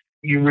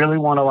 you really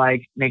want to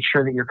like make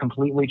sure that you're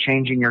completely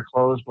changing your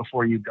clothes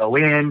before you go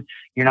in.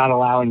 You're not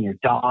allowing your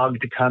dog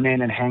to come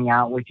in and hang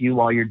out with you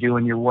while you're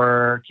doing your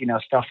work, you know,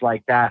 stuff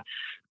like that.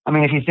 I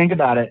mean, if you think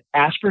about it,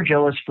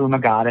 Aspergillus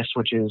fumigatus,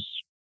 which is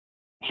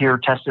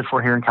tested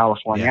for here in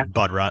California. Yeah,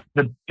 bud rot.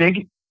 The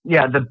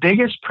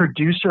biggest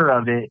producer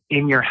of it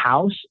in your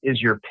house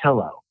is your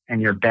pillow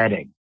and your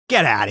bedding.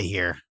 Get out of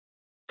here.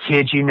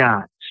 Kid you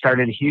not.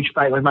 Started a huge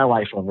fight with my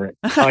wife over it.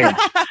 Oh yeah.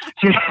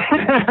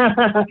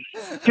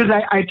 Because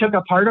I took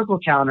a particle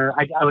counter.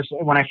 I was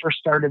when I first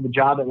started the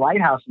job at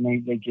Lighthouse,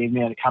 and they gave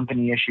me a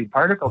company issued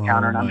particle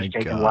counter, and I'm just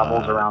taking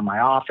levels around my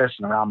office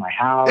and around my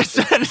house.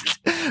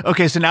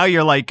 Okay, so now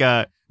you're like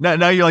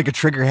now you're like a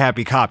trigger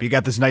happy cop. You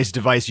got this nice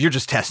device. You're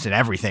just testing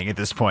everything at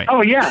this point.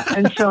 Oh yeah.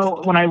 And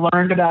so when I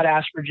learned about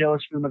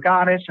Aspergillus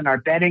fumigatus and our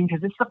bedding,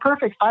 because it's the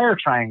perfect fire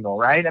triangle,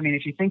 right? I mean,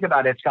 if you think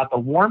about it, it's got the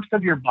warmth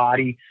of your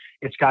body,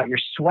 it's got your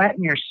sweat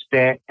and your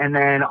spit, and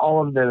then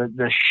all of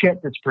the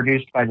shit that's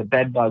produced by the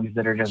bed bugs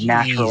that are just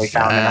naturally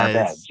found in our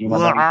beds. You know,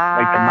 like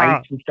the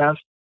mites and stuff.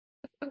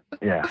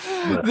 Yeah.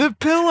 The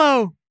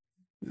pillow.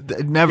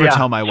 Never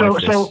tell my wife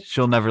this.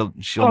 She'll never.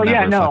 Oh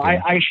yeah, no.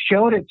 I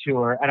showed it to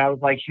her, and I was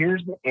like,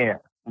 "Here's the air,"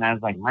 and I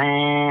was like,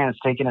 "Man, it's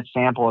taking a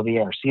sample of the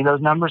air. See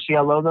those numbers? See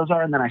how low those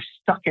are?" And then I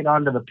stuck it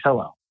onto the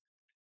pillow,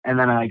 and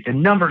then the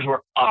numbers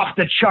were off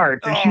the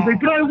charts. And she's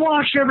like, "But I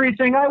wash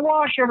everything.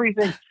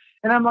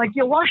 And I'm like,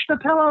 "You washed the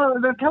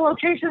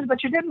pillowcases,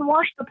 but you didn't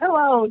wash the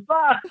pillows."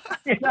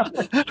 You know?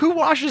 Who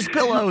washes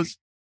pillows?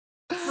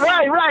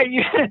 Right.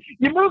 You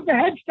moved the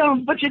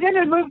headstones, but you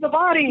didn't move the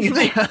bodies.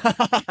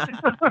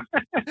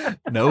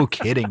 No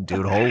kidding,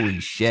 dude. Holy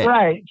shit.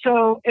 Right.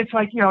 So it's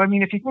like, you know, I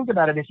mean, if you think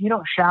about it, if you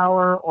don't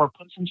shower or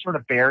put some sort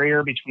of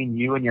barrier between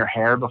you and your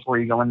hair before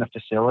you go in the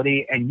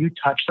facility and you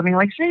touch something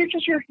like, say,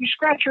 you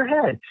scratch your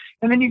head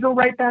and then you go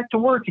right back to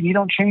work and you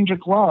don't change a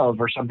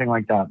glove or something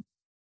like that,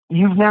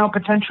 you've now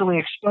potentially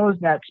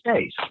exposed that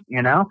space,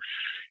 you know?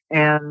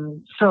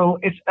 And so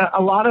it's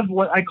a lot of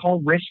what I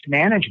call risk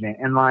management.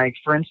 And like,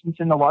 for instance,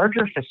 in the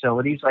larger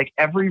facilities, like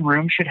every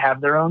room should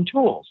have their own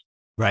tools.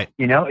 Right.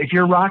 You know, if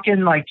you're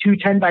rocking like 2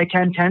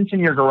 10x10 tents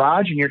in your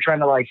garage and you're trying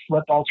to like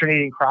flip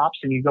alternating crops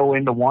and you go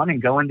into one and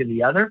go into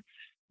the other,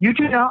 you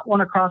do not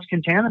want to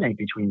cross-contaminate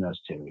between those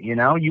two. You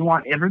know, you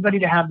want everybody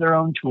to have their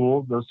own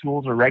tools. Those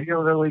tools are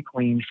regularly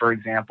cleaned, for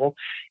example.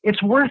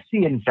 It's worth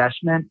the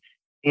investment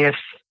if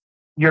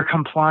your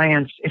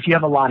compliance, if you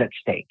have a lot at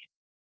stake.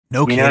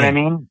 No kidding. You know what I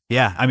mean?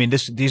 Yeah. I mean,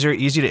 these are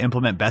easy to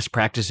implement best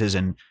practices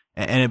and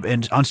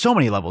on so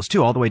many levels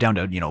too, all the way down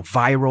to, you know,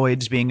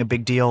 viroids being a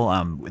big deal.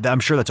 I'm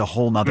sure that's a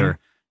whole nother,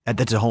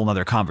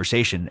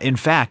 conversation. In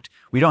fact,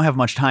 we don't have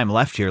much time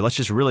left here. Let's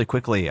just really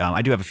quickly,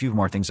 I do have a few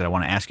more things that I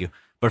want to ask you,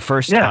 but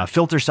first,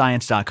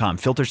 filterscience.com.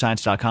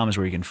 Filterscience.com is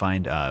where you can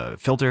find,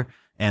 Filtr.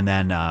 And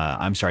then,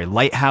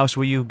 Lighthouse.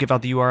 Will you give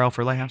out the URL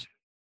for Lighthouse?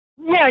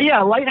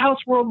 Yeah. Lighthouse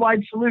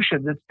Worldwide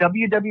Solutions. It's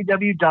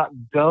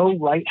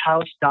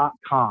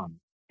www.golighthouse.com.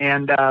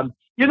 And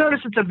You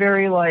notice it's a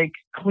very like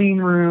clean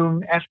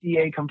room,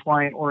 FDA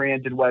compliant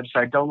oriented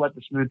website. Don't let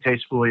the smooth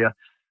taste fool you.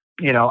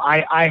 You know,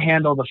 I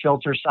handle the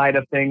filter side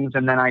of things,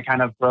 and then I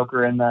kind of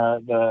broker in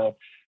the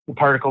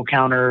particle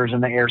counters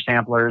and the air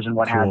samplers and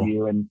what have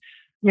you. And,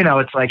 you know,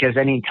 it's like as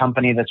any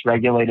company that's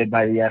regulated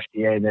by the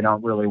FDA, they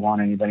don't really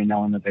want anybody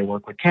knowing that they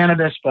work with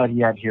cannabis, but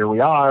yet here we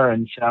are.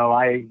 And so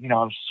I, you know,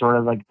 I'm sort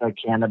of like the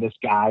cannabis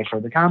guy for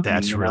the company.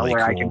 That's really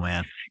cool,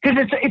 man.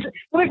 Because it's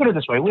let me put it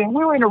this way.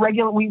 We're in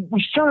a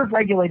we serve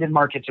regulated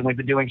markets, and we've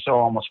been doing so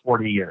almost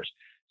 40 years.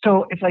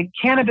 So it's like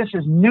cannabis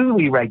is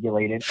newly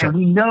regulated, and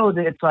we know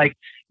that it's like,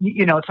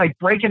 you know, it's like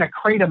breaking a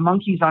crate of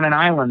monkeys on an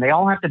island. They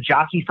all have to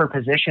jockey for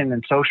position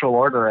and social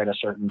order at a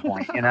certain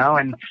point, you know,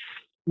 and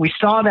we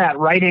saw that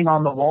writing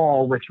on the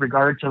wall with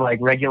regard to like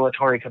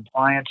regulatory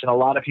compliance, and a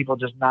lot of people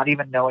just not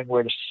even knowing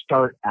where to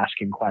start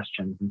asking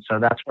questions. And so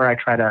that's where I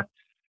try to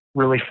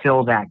really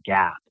fill that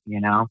gap, you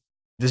know.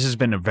 This has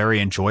been a very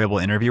enjoyable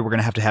interview. We're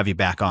going to have you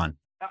back on.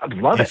 I'd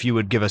love it. If you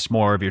would give us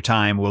more of your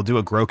time, we'll do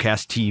a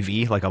Growcast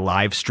TV, like a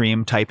live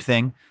stream type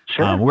thing.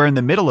 Sure. We're in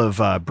the middle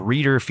of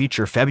Breeder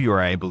Feature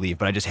February, I believe,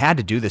 but I just had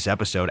to do this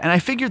episode. And I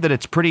figured that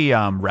it's pretty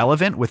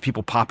relevant with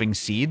people popping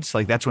seeds.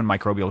 Like that's when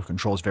microbial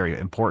control is very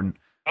important.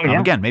 Oh, yeah.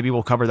 Again, maybe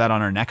we'll cover that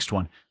on our next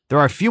one. There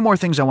are a few more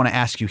things I want to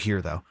ask you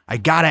here, though. I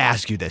got to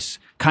ask you this.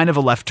 Kind of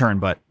a left turn,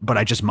 but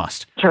I just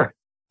must. Sure.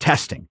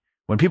 Testing.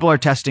 When people are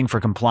testing for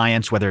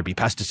compliance, whether it be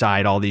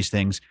pesticide, all these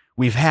things,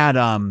 we've had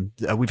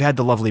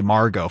the lovely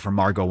Margot from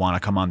Margot Wanna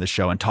come on the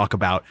show and talk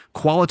about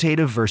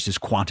qualitative versus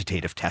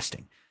quantitative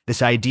testing.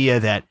 This idea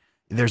that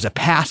there's a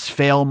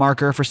pass-fail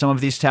marker for some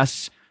of these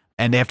tests,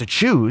 and they have to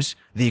choose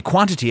the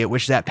quantity at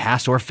which that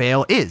pass or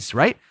fail is,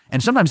 right?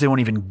 And sometimes they won't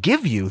even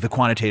give you the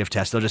quantitative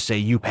test. They'll just say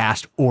you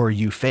passed or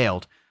you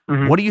failed.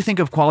 Mm-hmm. What do you think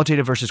of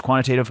qualitative versus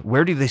quantitative?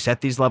 Where do they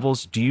set these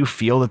levels? Do you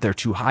feel that they're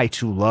too high,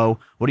 too low?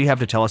 What do you have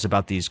to tell us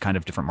about these kind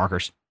of different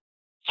markers?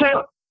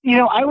 So, you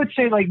know, I would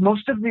say like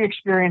most of the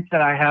experience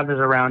that I have is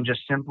around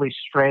just simply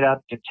straight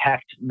up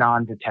detect,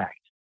 non-detect.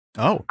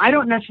 Oh. I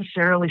don't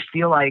necessarily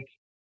feel like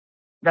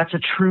that's a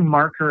true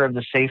marker of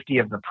the safety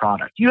of the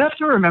product. You have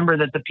to remember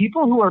that the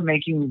people who are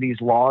making these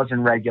laws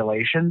and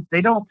regulations,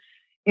 they don't,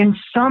 in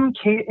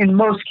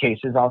most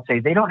cases, I'll say,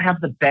 they don't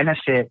have the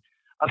benefit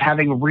of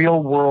having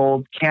real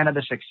world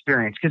cannabis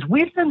experience, because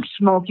we've been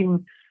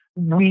smoking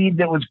weed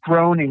that was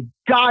grown in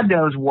God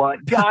knows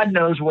what, God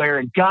knows where,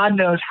 and God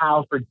knows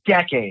how for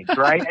decades,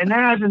 right? And that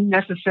hasn't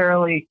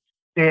necessarily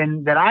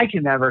been, that I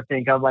can ever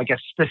think of, like a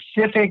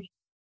specific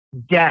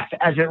death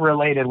as it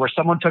related, where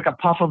someone took a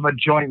puff of a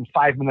joint and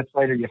 5 minutes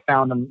later you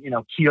found them, you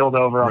know, keeled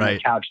over on the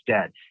couch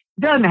dead.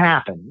 Doesn't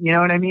happen. You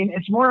know what I mean?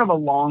 It's more of a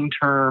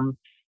long-term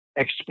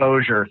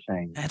exposure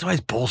thing. That's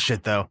always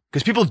bullshit, though,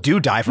 because people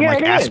do die from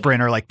like aspirin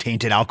or like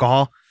tainted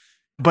alcohol.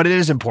 But it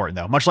is important,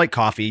 though. Much like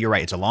coffee, you're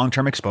right. It's a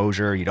long-term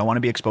exposure. You don't want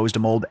to be exposed to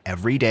mold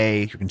every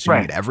day. You're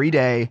consuming it every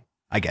day.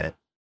 I get it.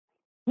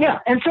 Yeah.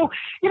 And so,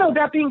 you know,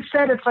 that being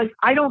said, it's like,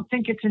 I don't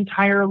think it's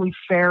entirely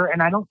fair,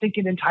 and I don't think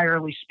it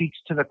entirely speaks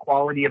to the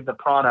quality of the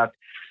product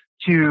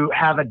to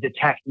have a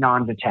detect,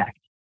 non-detect.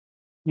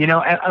 You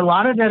know, a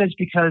lot of that is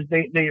because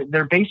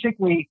they're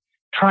basically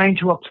trying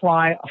to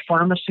apply a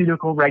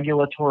pharmaceutical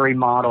regulatory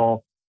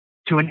model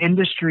to an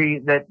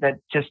industry that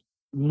just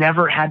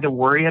never had to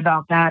worry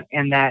about that,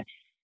 and that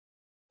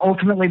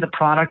ultimately the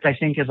product, I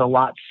think, is a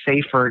lot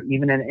safer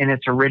even in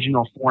its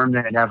original form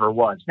than it ever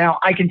was. Now,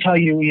 I can tell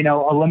you, you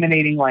know,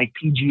 eliminating like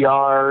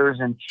PGRs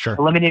and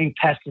eliminating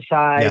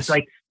pesticides,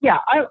 like, yeah,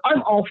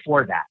 I'm all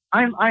for that.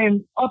 I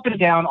am up and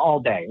down all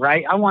day,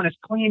 right? I want as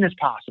clean as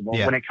possible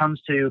when it comes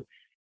to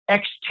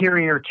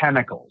exterior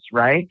chemicals,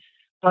 right?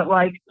 But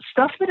like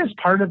stuff that is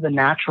part of the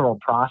natural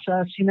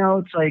process, you know,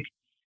 it's like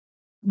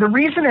the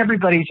reason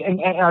everybody's,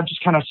 and I'll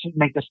just kind of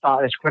make this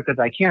thought as quick as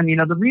I can, you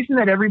know, the reason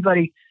that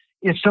everybody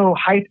is so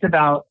hyped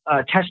about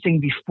testing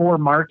before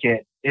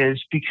market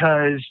is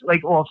because,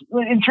 like, well,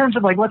 in terms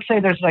of like, let's say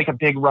there's like a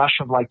big rush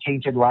of like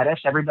tainted lettuce,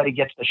 everybody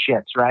gets the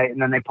shits, right?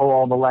 And then they pull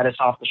all the lettuce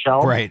off the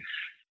shelf. Right.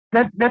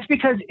 That's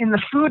because in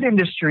the food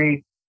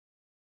industry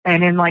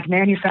and in like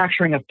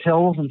manufacturing of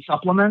pills and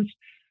supplements,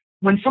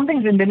 when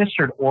something's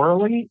administered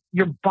orally,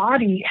 your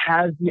body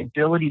has the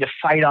ability to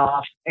fight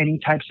off any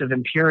types of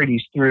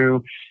impurities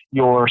through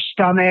your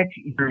stomach,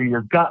 through your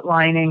gut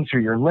lining,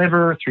 through your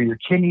liver, through your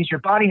kidneys.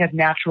 Your body has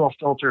natural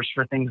filters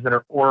for things that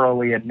are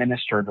orally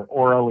administered or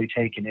orally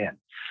taken in.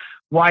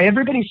 Why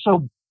everybody's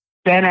so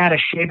bent out of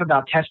shape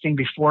about testing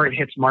before it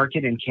hits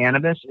market in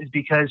cannabis is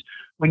because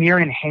when you're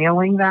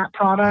inhaling that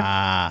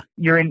product,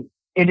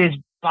 it is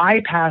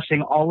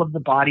bypassing all of the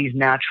body's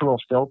natural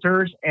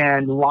filters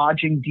and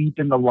lodging deep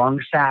in the lung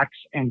sacs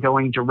and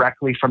going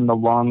directly from the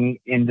lung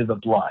into the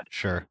blood.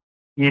 Sure.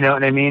 You know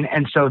what I mean?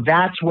 And so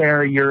that's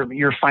where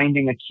you're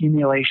finding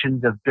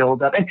accumulations of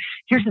buildup. And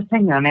here's the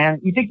thing,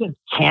 man. You think that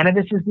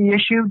cannabis is the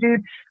issue,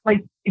 dude?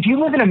 Like, if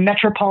you live in a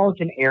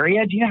metropolitan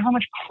area, do you know how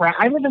much crap?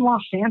 I live in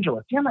Los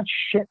Angeles. Do you know how much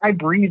shit I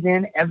breathe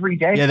in every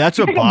day? Yeah, that's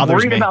what bothers me. I'm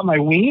worried me. About my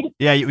weed?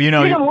 Yeah, you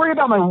know. You think I'm worried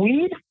about my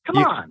weed? Come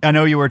on. I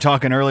know you were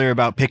talking earlier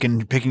about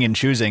picking and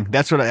choosing.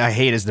 That's what I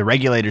hate is the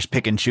regulators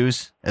pick and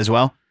choose as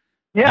well.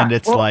 Yeah. And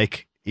it's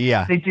like,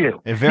 yeah, they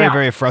do. it's very,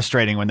 very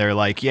frustrating when they're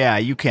like, yeah,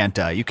 you can't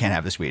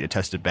have this weed. It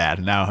tested bad.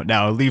 And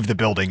now leave the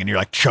building, and you're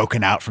like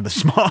choking out from the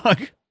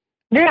smog.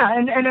 Yeah,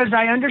 and as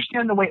I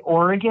understand the way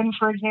Oregon,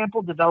 for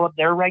example, developed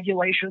their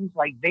regulations,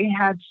 like they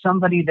had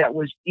somebody that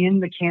was in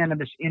the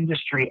cannabis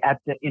industry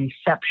at the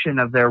inception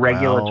of their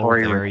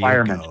regulatory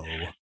requirements.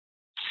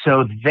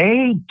 So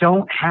they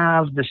don't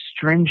have the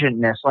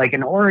stringentness. Like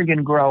an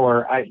Oregon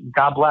grower,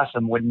 God bless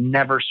them, would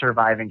never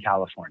survive in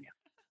California.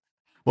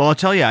 Well, I'll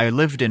tell you, I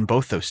lived in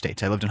both those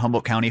states. I lived in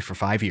Humboldt County for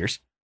 5 years,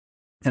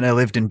 and I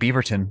lived in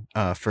Beaverton,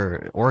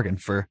 for Oregon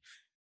for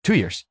 2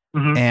 years.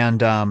 Mm-hmm.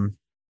 And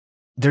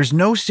there's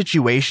no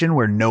situation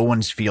where no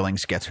one's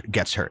feelings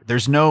gets hurt.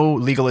 There's no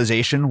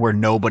legalization where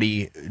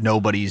nobody's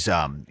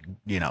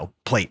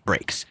plate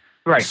breaks.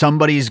 Right.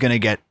 Somebody's gonna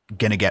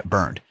get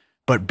burned.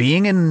 But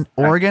being in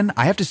Oregon,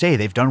 I have to say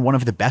they've done one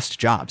of the best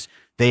jobs.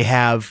 They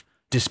have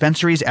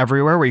dispensaries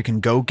everywhere where you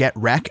can go get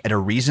rec at a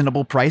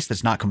reasonable price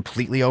that's not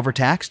completely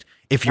overtaxed.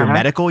 If you're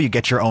medical, you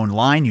get your own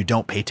line. You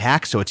don't pay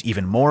tax, so it's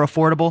even more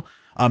affordable.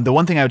 The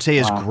one thing I would say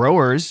is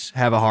growers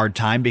have a hard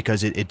time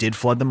because it did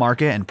flood the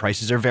market and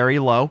prices are very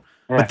low,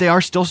 but they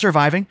are still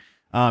surviving.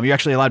 You're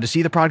actually allowed to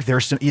see the product.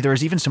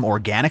 There's even some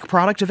organic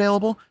product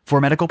available for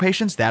medical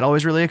patients. That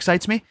always really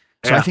excites me.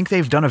 So I think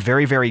they've done a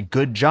very, very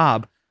good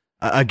job.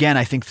 Again,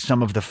 I think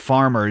some of the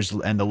farmers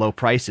and the low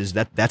prices,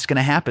 that's going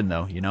to happen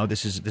though. You know,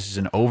 this is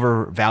an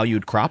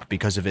overvalued crop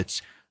because of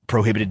its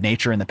prohibited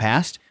nature in the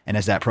past. And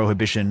as that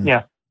prohibition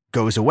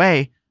goes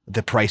away,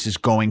 the price is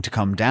going to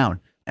come down.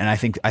 And I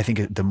think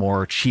the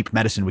more cheap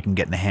medicine we can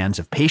get in the hands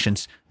of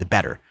patients, the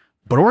better.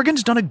 But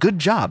Oregon's done a good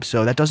job,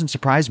 so that doesn't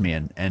surprise me.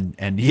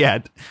 And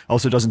yet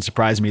also doesn't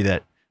surprise me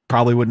that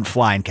probably wouldn't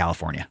fly in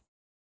California.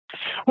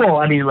 Well,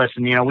 I mean,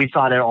 listen, we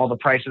thought that all the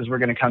prices were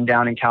going to come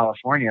down in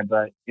California,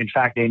 but in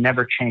fact, they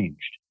never changed.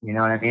 You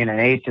know what I mean? An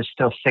eighth is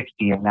still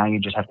 60, and now you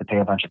just have to pay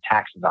a bunch of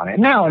taxes on it.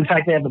 Now, in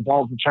fact, they have the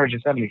balls to charge you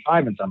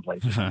 75 in some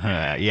places.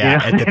 At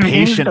the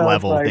patient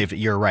level,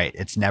 you're right.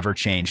 It's never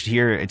changed.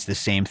 Here, it's the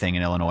same thing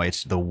in Illinois.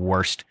 It's the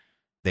worst.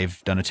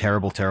 They've done a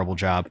terrible, terrible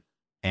job.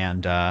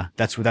 And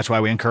that's why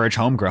we encourage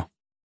home grow.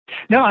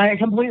 No, I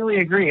completely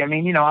agree. I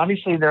mean,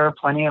 obviously there are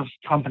plenty of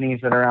companies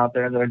that are out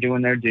there that are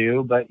doing their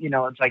due, but,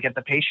 it's like at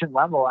the patient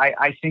level,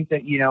 I think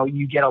that,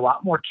 you get a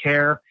lot more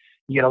care,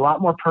 you get a lot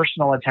more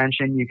personal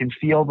attention. You can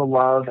feel the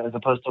love as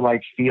opposed to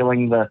like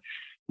feeling the,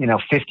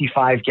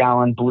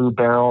 55-gallon blue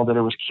barrel that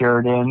it was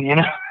cured in, you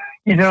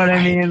know what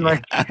I mean?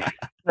 Like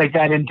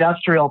that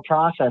industrial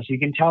process, you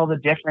can tell the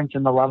difference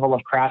in the level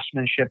of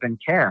craftsmanship and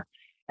care.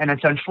 And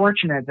it's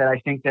unfortunate that I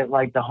think that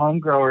like the home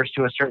growers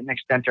to a certain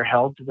extent are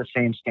held to the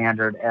same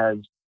standard as,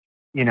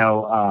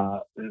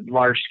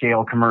 large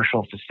scale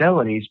commercial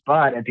facilities.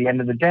 But at the end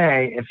of the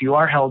day, if you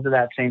are held to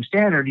that same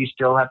standard, you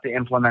still have to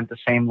implement the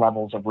same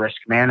levels of risk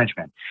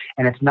management.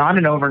 And it's not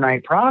an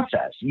overnight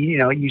process.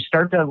 You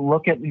start to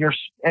look at your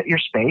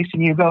space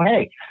and you go,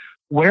 hey,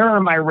 where are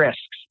my risks?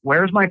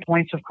 Where's my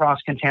points of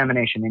cross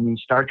contamination? And you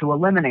start to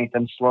eliminate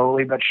them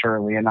slowly but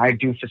surely. And I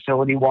do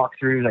facility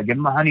walkthroughs. I give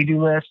them a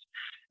honeydew list.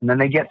 And then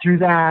they get through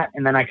that.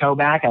 And then I go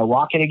back, I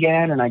walk it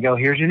again, and I go,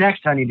 here's your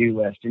next honeydew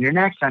list and your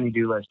next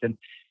honeydew list. And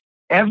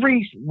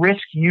every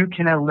risk you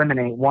can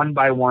eliminate one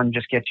by one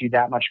just gets you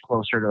that much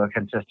closer to a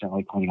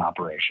consistently clean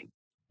operation.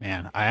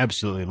 Man, I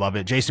absolutely love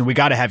it. Jason, we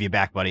got to have you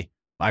back, buddy.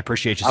 I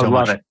appreciate you so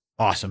much. I love it.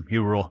 Awesome.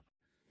 You rule.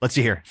 Let's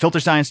see here.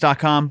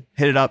 Filterscience.com.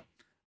 Hit it up.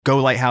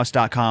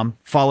 GoLighthouse.com.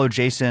 Follow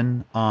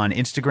Jason on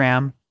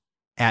Instagram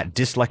at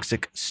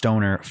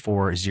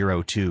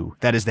DyslexicStoner402.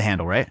 That is the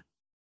handle, right?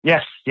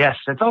 Yes.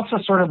 It's also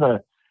sort of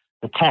the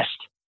test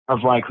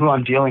of like who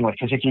I'm dealing with.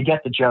 Because if you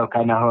get the joke,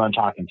 I know who I'm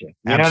talking to.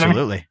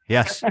 Absolutely. I mean?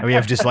 Yes. We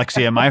have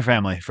dyslexia in my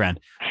family, friend.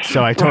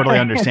 So I totally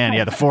understand.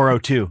 Yeah. The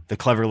 402, the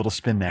clever little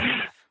spin there.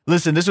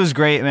 Listen, this was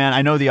great, man.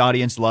 I know the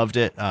audience loved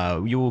it.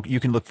 You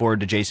can look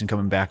forward to Jason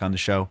coming back on the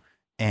show.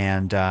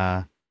 And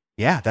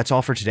that's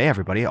all for today,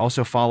 everybody.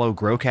 Also follow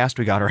Growcast.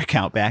 We got our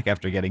account back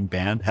after getting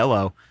banned.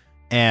 Hello.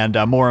 And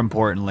more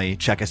importantly,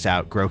 check us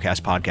out,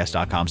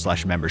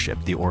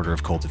 growcastpodcast.com/membership, the Order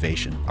of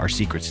Cultivation, our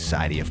secret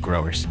society of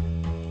growers.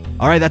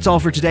 All right, that's all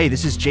for today.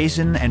 This is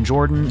Jason and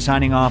Jordan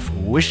signing off,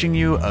 wishing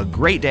you a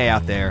great day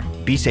out there.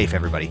 Be safe,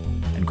 everybody,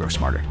 and grow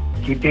smarter.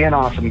 Keep being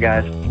awesome,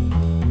 guys.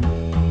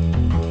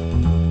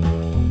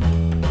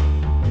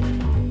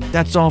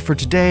 That's all for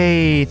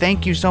today.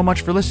 Thank you so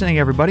much for listening,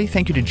 everybody.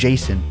 Thank you to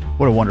Jason.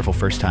 What a wonderful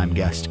first-time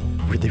guest.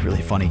 Really,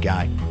 really funny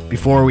guy.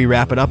 Before we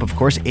wrap it up, of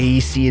course,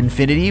 AC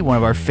Infinity, one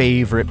of our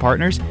favorite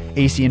partners,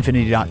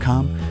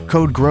 acinfinity.com.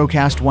 Code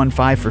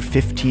GROWCAST15 for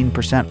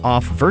 15%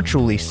 off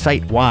virtually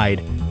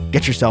site-wide.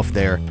 Get yourself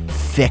their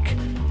thick,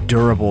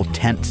 durable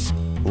tents.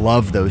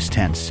 Love those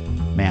tents.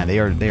 Man, they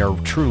are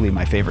truly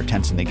my favorite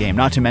tents in the game.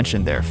 Not to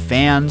mention their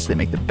fans. They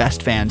make the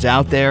best fans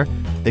out there.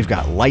 They've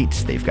got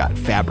lights. They've got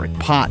fabric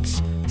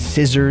pots,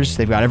 scissors.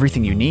 They've got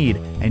everything you need.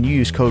 And you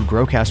use code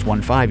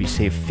GROWCAST15, you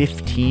save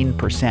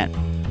 15%.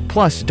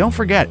 Plus, don't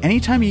forget,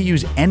 anytime you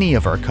use any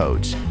of our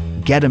codes,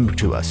 get them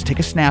to us. Take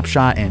a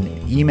snapshot and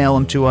email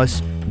them to us,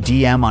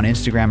 DM on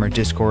Instagram or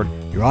Discord.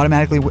 You're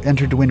automatically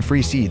entered to win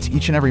free seeds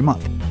each and every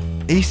month.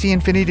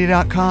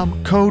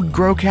 ACinfinity.com, code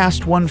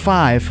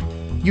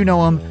GROWCAST15. You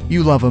know them,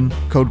 you love them.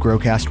 Code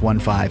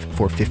GROWCAST15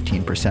 for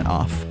 15%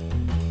 off.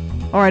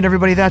 All right,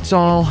 everybody, that's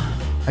all.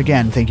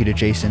 Again, thank you to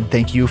Jason.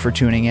 Thank you for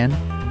tuning in.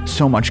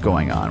 So much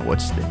going on.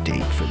 What's the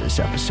date for this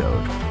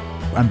episode?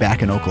 I'm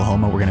back in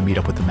Oklahoma. We're going to meet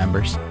up with the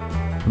members.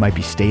 We might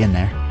be staying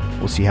there.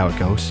 We'll see how it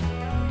goes.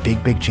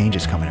 Big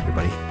changes coming,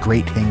 everybody.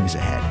 Great things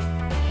ahead.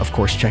 Of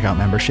course, check out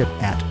membership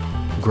at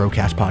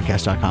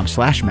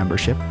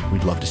growcastpodcast.com/membership.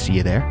 We'd love to see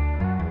you there.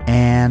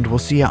 And we'll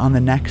see you on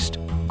the next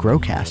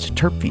Growcast.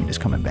 Terp Fiend is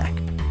coming back.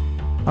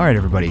 All right,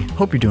 everybody.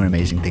 Hope you're doing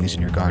amazing things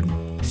in your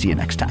garden. See you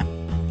next time.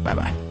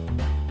 Bye-bye.